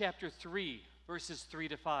John chapter 3, verses 3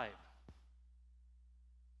 to 5.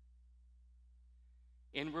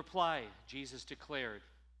 In reply, Jesus declared,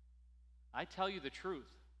 I tell you the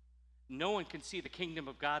truth. No one can see the kingdom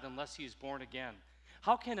of God unless he is born again.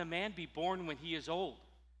 How can a man be born when he is old?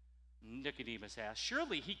 Nicodemus asked.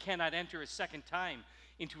 Surely he cannot enter a second time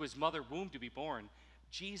into his mother's womb to be born.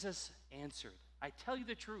 Jesus answered, I tell you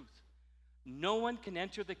the truth. No one can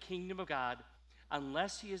enter the kingdom of God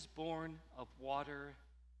unless he is born of water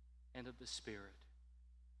and of the Spirit.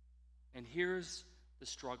 And here's the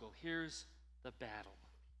struggle. Here's the battle.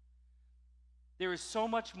 There is so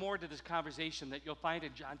much more to this conversation that you'll find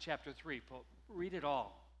in John chapter 3. Read it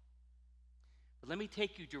all. But let me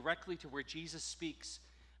take you directly to where Jesus speaks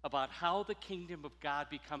about how the kingdom of God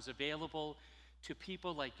becomes available to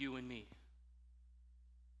people like you and me.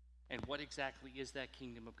 And what exactly is that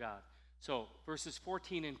kingdom of God? So, verses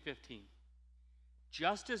 14 and 15.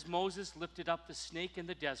 Just as Moses lifted up the snake in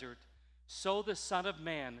the desert, so the Son of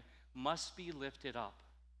Man must be lifted up,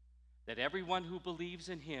 that everyone who believes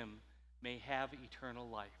in him may have eternal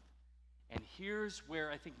life. And here's where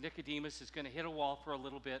I think Nicodemus is going to hit a wall for a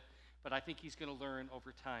little bit, but I think he's going to learn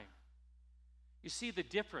over time. You see the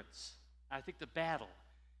difference, I think the battle,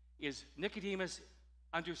 is Nicodemus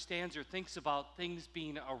understands or thinks about things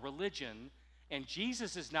being a religion, and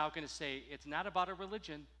Jesus is now going to say, it's not about a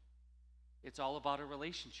religion, it's all about a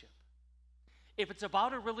relationship. If it's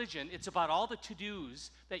about a religion, it's about all the to-dos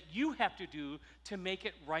that you have to do to make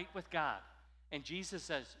it right with God. And Jesus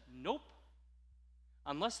says, nope.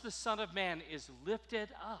 Unless the Son of Man is lifted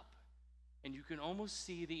up, and you can almost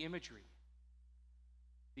see the imagery.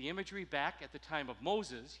 The imagery back at the time of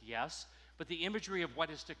Moses, yes, but the imagery of what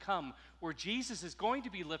is to come, where Jesus is going to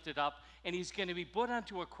be lifted up, and he's going to be put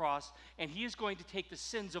onto a cross, and he is going to take the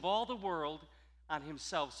sins of all the world on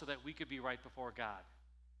himself so that we could be right before God.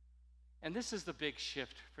 And this is the big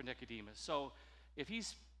shift for Nicodemus. So if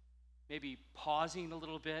he's maybe pausing a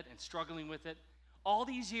little bit and struggling with it, all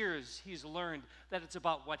these years he's learned that it's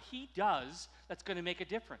about what he does that's going to make a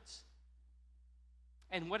difference.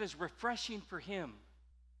 And what is refreshing for him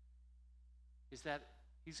is that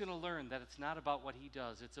he's going to learn that it's not about what he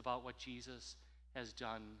does, it's about what Jesus has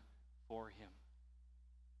done for him.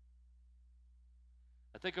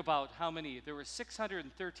 I think about there were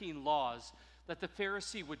 613 laws that the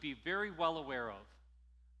Pharisee would be very well aware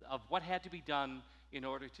of what had to be done in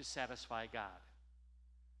order to satisfy God.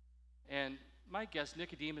 And my guess,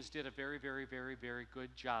 Nicodemus did a very, very, very, very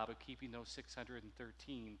good job of keeping those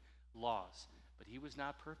 613 laws, but he was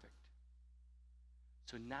not perfect.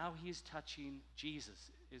 So now he's touching,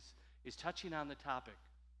 Jesus is touching on the topic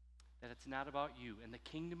that it's not about you. And the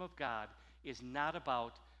kingdom of God is not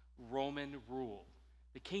about Roman rule.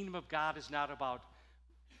 The kingdom of God is not about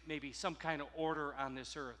maybe some kind of order on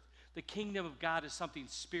this earth. The kingdom of God is something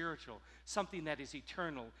spiritual, something that is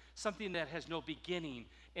eternal, something that has no beginning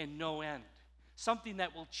and no end, something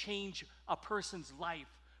that will change a person's life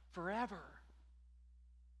forever.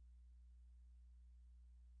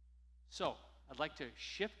 So, I'd like to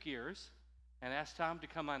shift gears and ask Tom to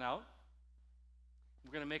come on out.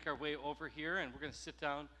 We're going to make our way over here, and we're going to sit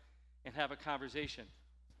down and have a conversation.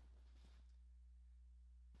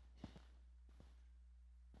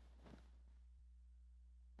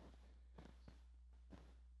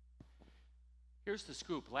 Here's the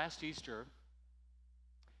scoop. Last Easter,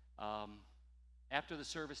 after the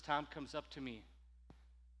service, Tom comes up to me,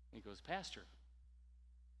 and he goes, "Pastor,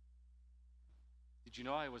 did you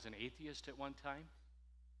know I was an atheist at one time?"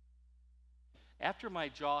 After my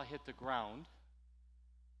jaw hit the ground,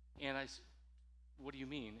 and I said, "What do you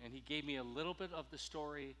mean?" And he gave me a little bit of the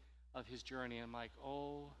story of his journey, and I'm like,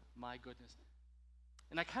 oh my goodness.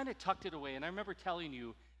 And I kind of tucked it away, and I remember telling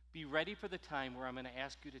you, be ready for the time where I'm going to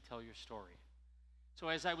ask you to tell your story. So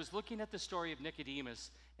as I was looking at the story of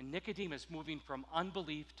Nicodemus, and Nicodemus moving from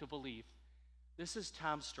unbelief to belief, this is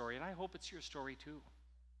Tom's story, and I hope it's your story too.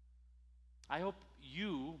 I hope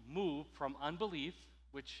you move from unbelief,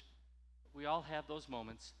 which we all have those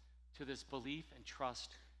moments, to this belief and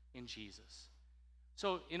trust in Jesus.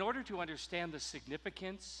 So in order to understand the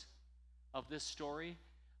significance of this story,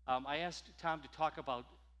 I asked Tom to talk about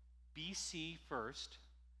BC first,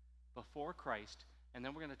 before Christ, and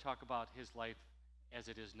then we're going to talk about his life as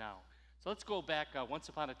it is now. So let's go back once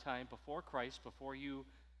upon a time before Christ, before you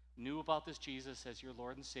knew about this Jesus as your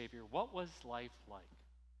Lord and Savior. What was life like?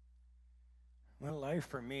 Well, life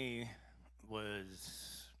for me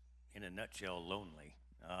was, in a nutshell, lonely.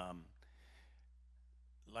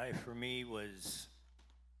 Life for me was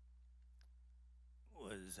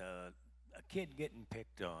a kid getting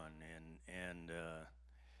picked on and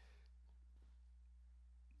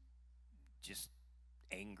just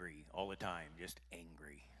angry all the time, just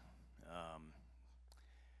angry.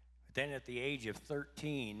 But then at the age of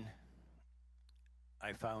 13,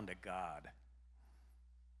 I found a God.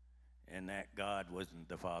 And that God wasn't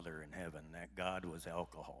the Father in heaven. That God was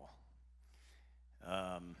alcohol.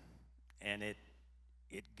 And it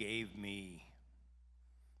gave me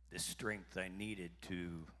the strength I needed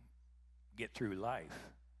to get through life.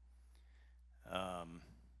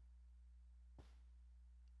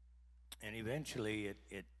 And eventually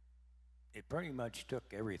it pretty much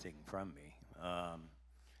took everything from me.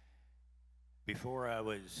 Before I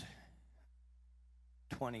was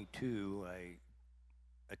 22, I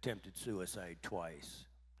attempted suicide twice.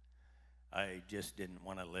 I just didn't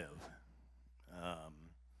want to live.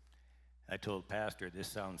 I told Pastor, this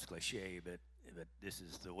sounds cliche, but this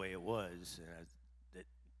is the way it was. That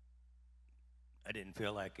I didn't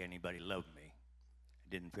feel like anybody loved me. I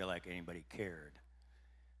didn't feel like anybody cared.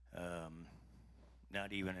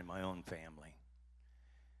 Not even in my own family.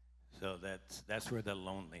 So that's where the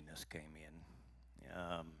loneliness came in.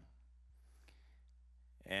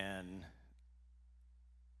 And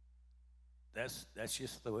that's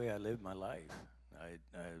just the way I lived my life. I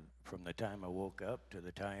from the time I woke up to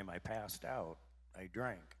the time I passed out, I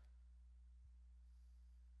drank.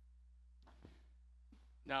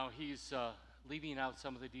 Now he's leaving out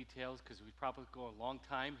some of the details because we probably go a long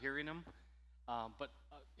time hearing them, but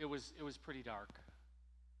it was pretty dark,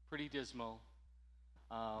 pretty dismal.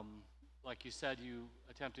 Like you said, you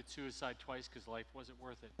attempted suicide twice because life wasn't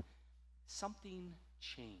worth it. Something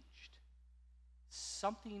changed.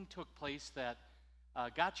 Something took place that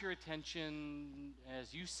got your attention,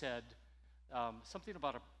 as you said, something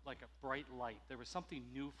about a bright light. There was something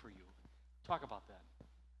new for you. Talk about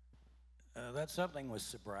that. That something was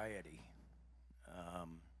sobriety.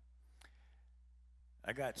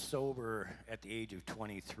 I got sober at the age of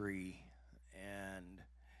 23, and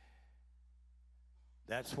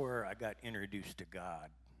that's where I got introduced to God.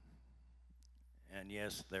 And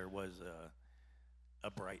yes, there was a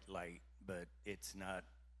bright light, but it's not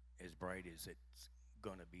as bright as it's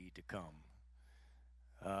going to be to come.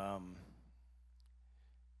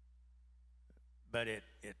 But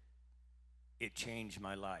it changed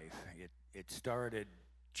my life. It started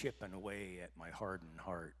chipping away at my hardened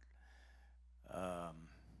heart.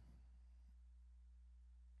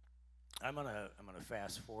 I'm gonna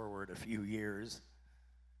fast forward a few years,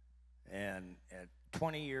 and at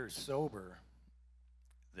 20 years sober,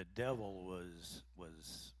 the devil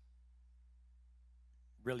was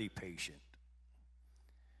really patient.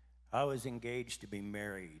 I was engaged to be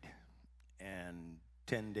married, and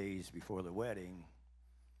 10 days before the wedding,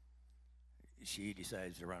 she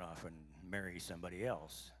decides to run off and marry somebody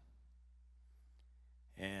else.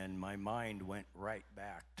 And my mind went right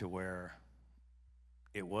back to where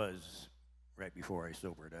it was right before I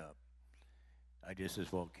sobered up. I just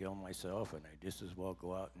as well kill myself, and I just as well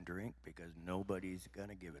go out and drink, because nobody's going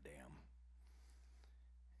to give a damn.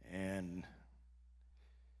 And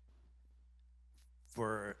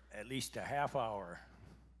for at least a half hour,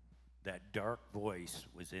 that dark voice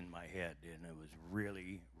was in my head, and it was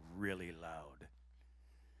really, really loud.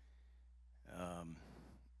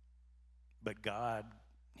 But God,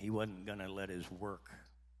 he wasn't going to let his work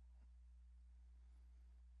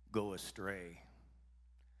go astray.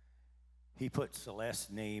 He put Celeste's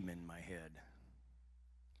name in my head.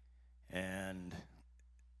 And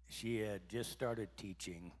she had just started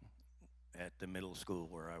teaching at the middle school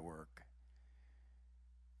where I work.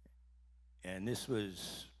 And this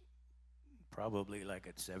was probably like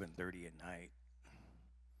at 7:30 at night.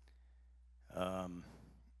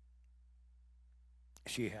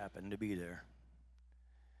 She happened to be there.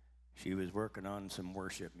 She was working on some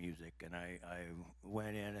worship music, and I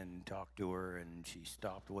went in and talked to her, and she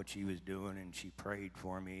stopped what she was doing, and she prayed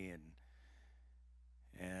for me,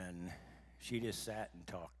 and she just sat and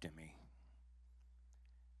talked to me.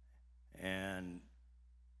 And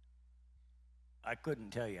I couldn't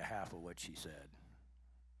tell you half of what she said.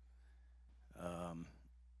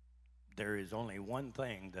 There is only one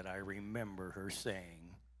thing that I remember her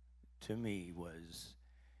saying to me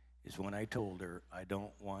is when I told her, I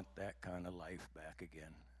don't want that kind of life back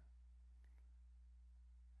again.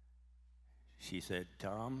 She said,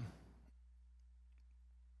 Tom,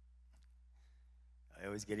 I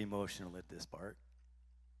always get emotional at this part.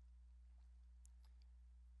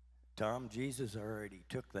 Tom, Jesus already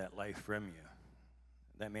took that life from you.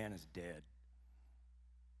 That man is dead.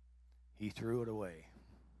 He threw it away.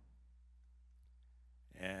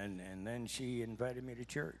 And then she invited me to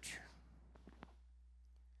church.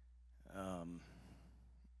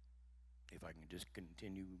 If I can just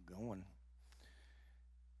continue going.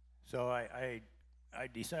 So I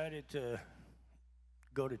decided to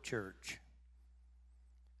go to church.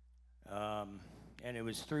 And it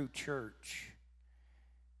was through church,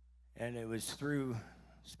 and it was through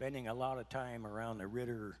spending a lot of time around the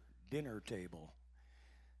Ritter dinner table,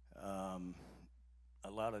 a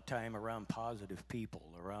lot of time around positive people,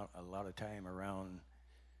 a lot of time around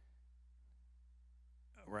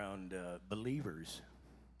believers.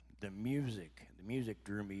 The music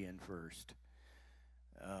drew me in first.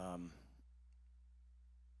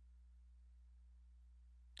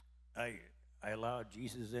 I allowed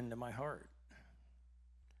Jesus into my heart.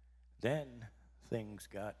 Then things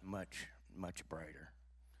got much, much brighter.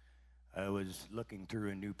 I was looking through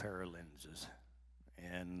a new pair of lenses,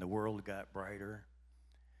 and the world got brighter,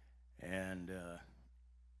 and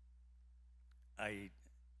I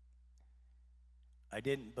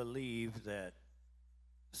didn't believe that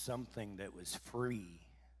something that was free,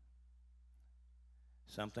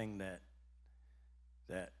 something that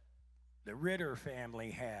the Ritter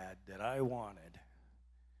family had that I wanted,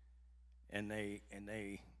 and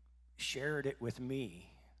they shared it with me,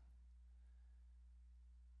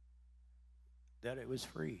 that it was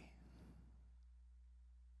free.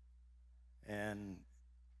 And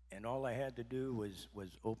all I had to do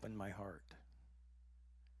was open my heart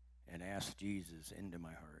and ask Jesus into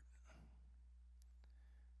my heart.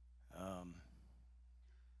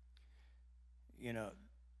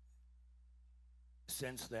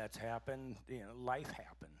 Since that's happened, life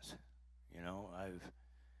happens.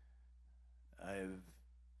 I've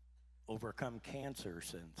overcome cancer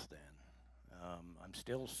since then. I'm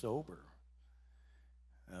still sober.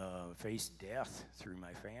 Faced death through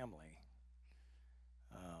my family.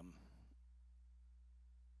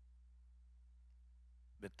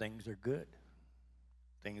 But things are good.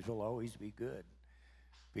 Things will always be good,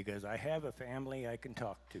 because I have a family I can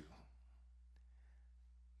talk to.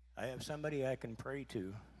 I have somebody I can pray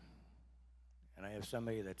to, and I have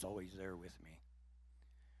somebody that's always there with me.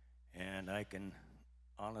 And I can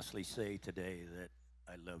honestly say today that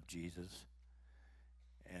I love Jesus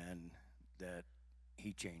and that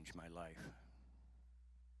he changed my life.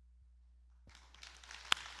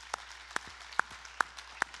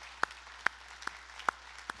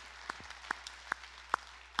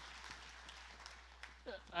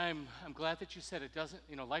 I'm glad that you said it doesn't,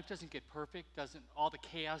 life doesn't get perfect, all the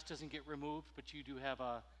chaos doesn't get removed, but you do have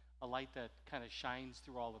a light that kind of shines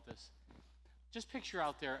through all of this. Just picture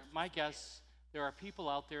out there, my guess, there are people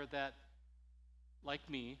out there that, like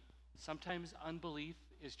me, sometimes unbelief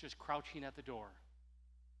is just crouching at the door.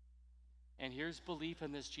 And here's belief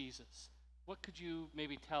in this Jesus. What could you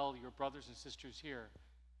maybe tell your brothers and sisters here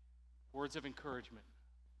Words of encouragement.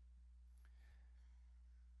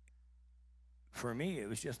 For me, it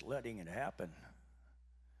was just letting it happen.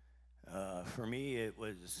 For me, it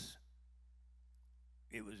was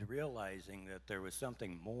realizing that there was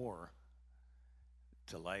something more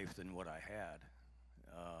to life than what I had.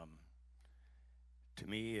 To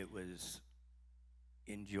me, it was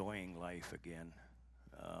enjoying life again.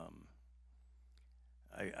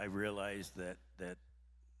 I realized that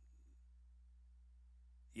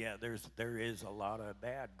yeah, there is a lot of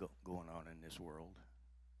bad going on in this world,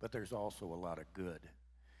 but there's also a lot of good.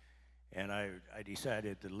 And I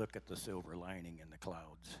decided to look at the silver lining in the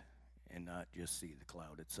clouds and not just see the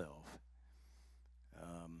cloud itself.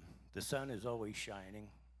 The sun is always shining.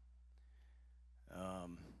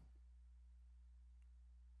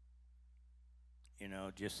 You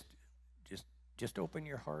know, just open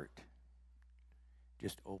your heart.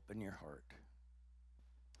 Just open your heart.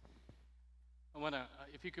 I want to,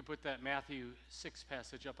 if you could put that Matthew 6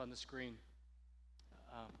 passage up on the screen.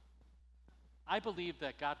 I believe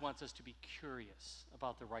that God wants us to be curious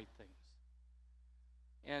about the right things.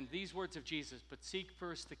 And these words of Jesus, but seek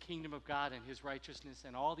first the kingdom of God and his righteousness,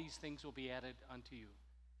 and all these things will be added unto you.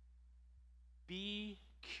 Be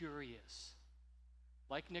curious.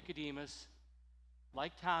 Like Nicodemus,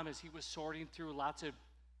 like Tom as he was sorting through lots of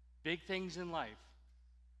big things in life,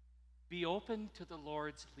 be open to the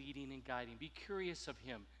Lord's leading and guiding. Be curious of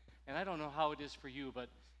him. And I don't know how it is for you, but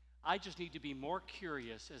I just need to be more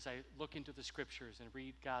curious as I look into the scriptures and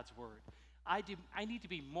read God's word. I need to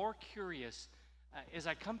be more curious as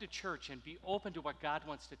I come to church and be open to what God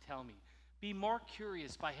wants to tell me. Be more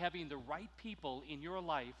curious by having the right people in your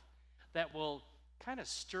life that will kind of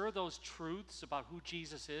stir those truths about who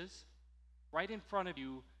Jesus is right in front of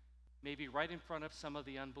you, maybe right in front of some of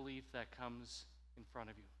the unbelief that comes in front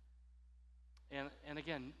of you. And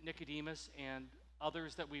again, Nicodemus and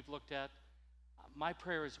others that we've looked at, my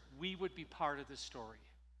prayer is we would be part of this story,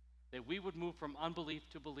 that we would move from unbelief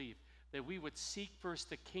to belief, that we would seek first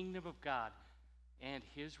the kingdom of God and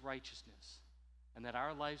his righteousness, and that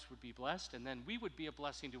our lives would be blessed, and then we would be a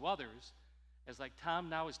blessing to others, as like Tom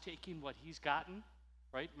now is taking what he's gotten,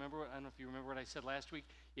 right? Remember, I don't know if you remember what I said last week,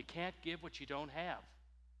 you can't give what you don't have.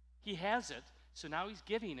 He has it, so now he's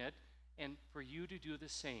giving it, and for you to do the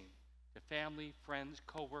same, to family, friends,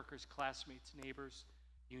 co-workers, classmates, neighbors,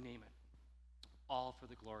 you name it, all for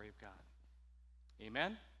the glory of God.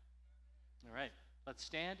 Amen? All right, let's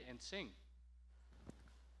stand and sing.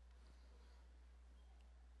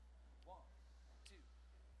 1, 2,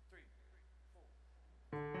 3,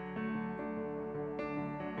 4.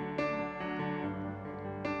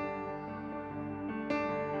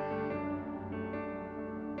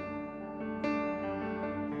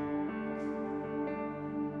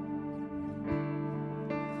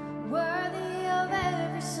 Worthy of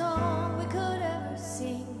every song we could ever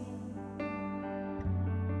sing,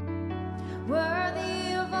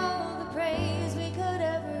 worthy of all the praise we could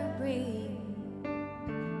ever bring,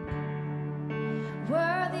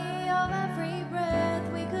 worthy of every breath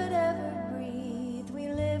we could ever breathe. We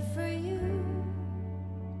live for you.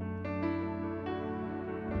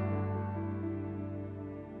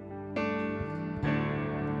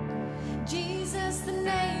 Jesus, the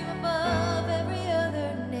name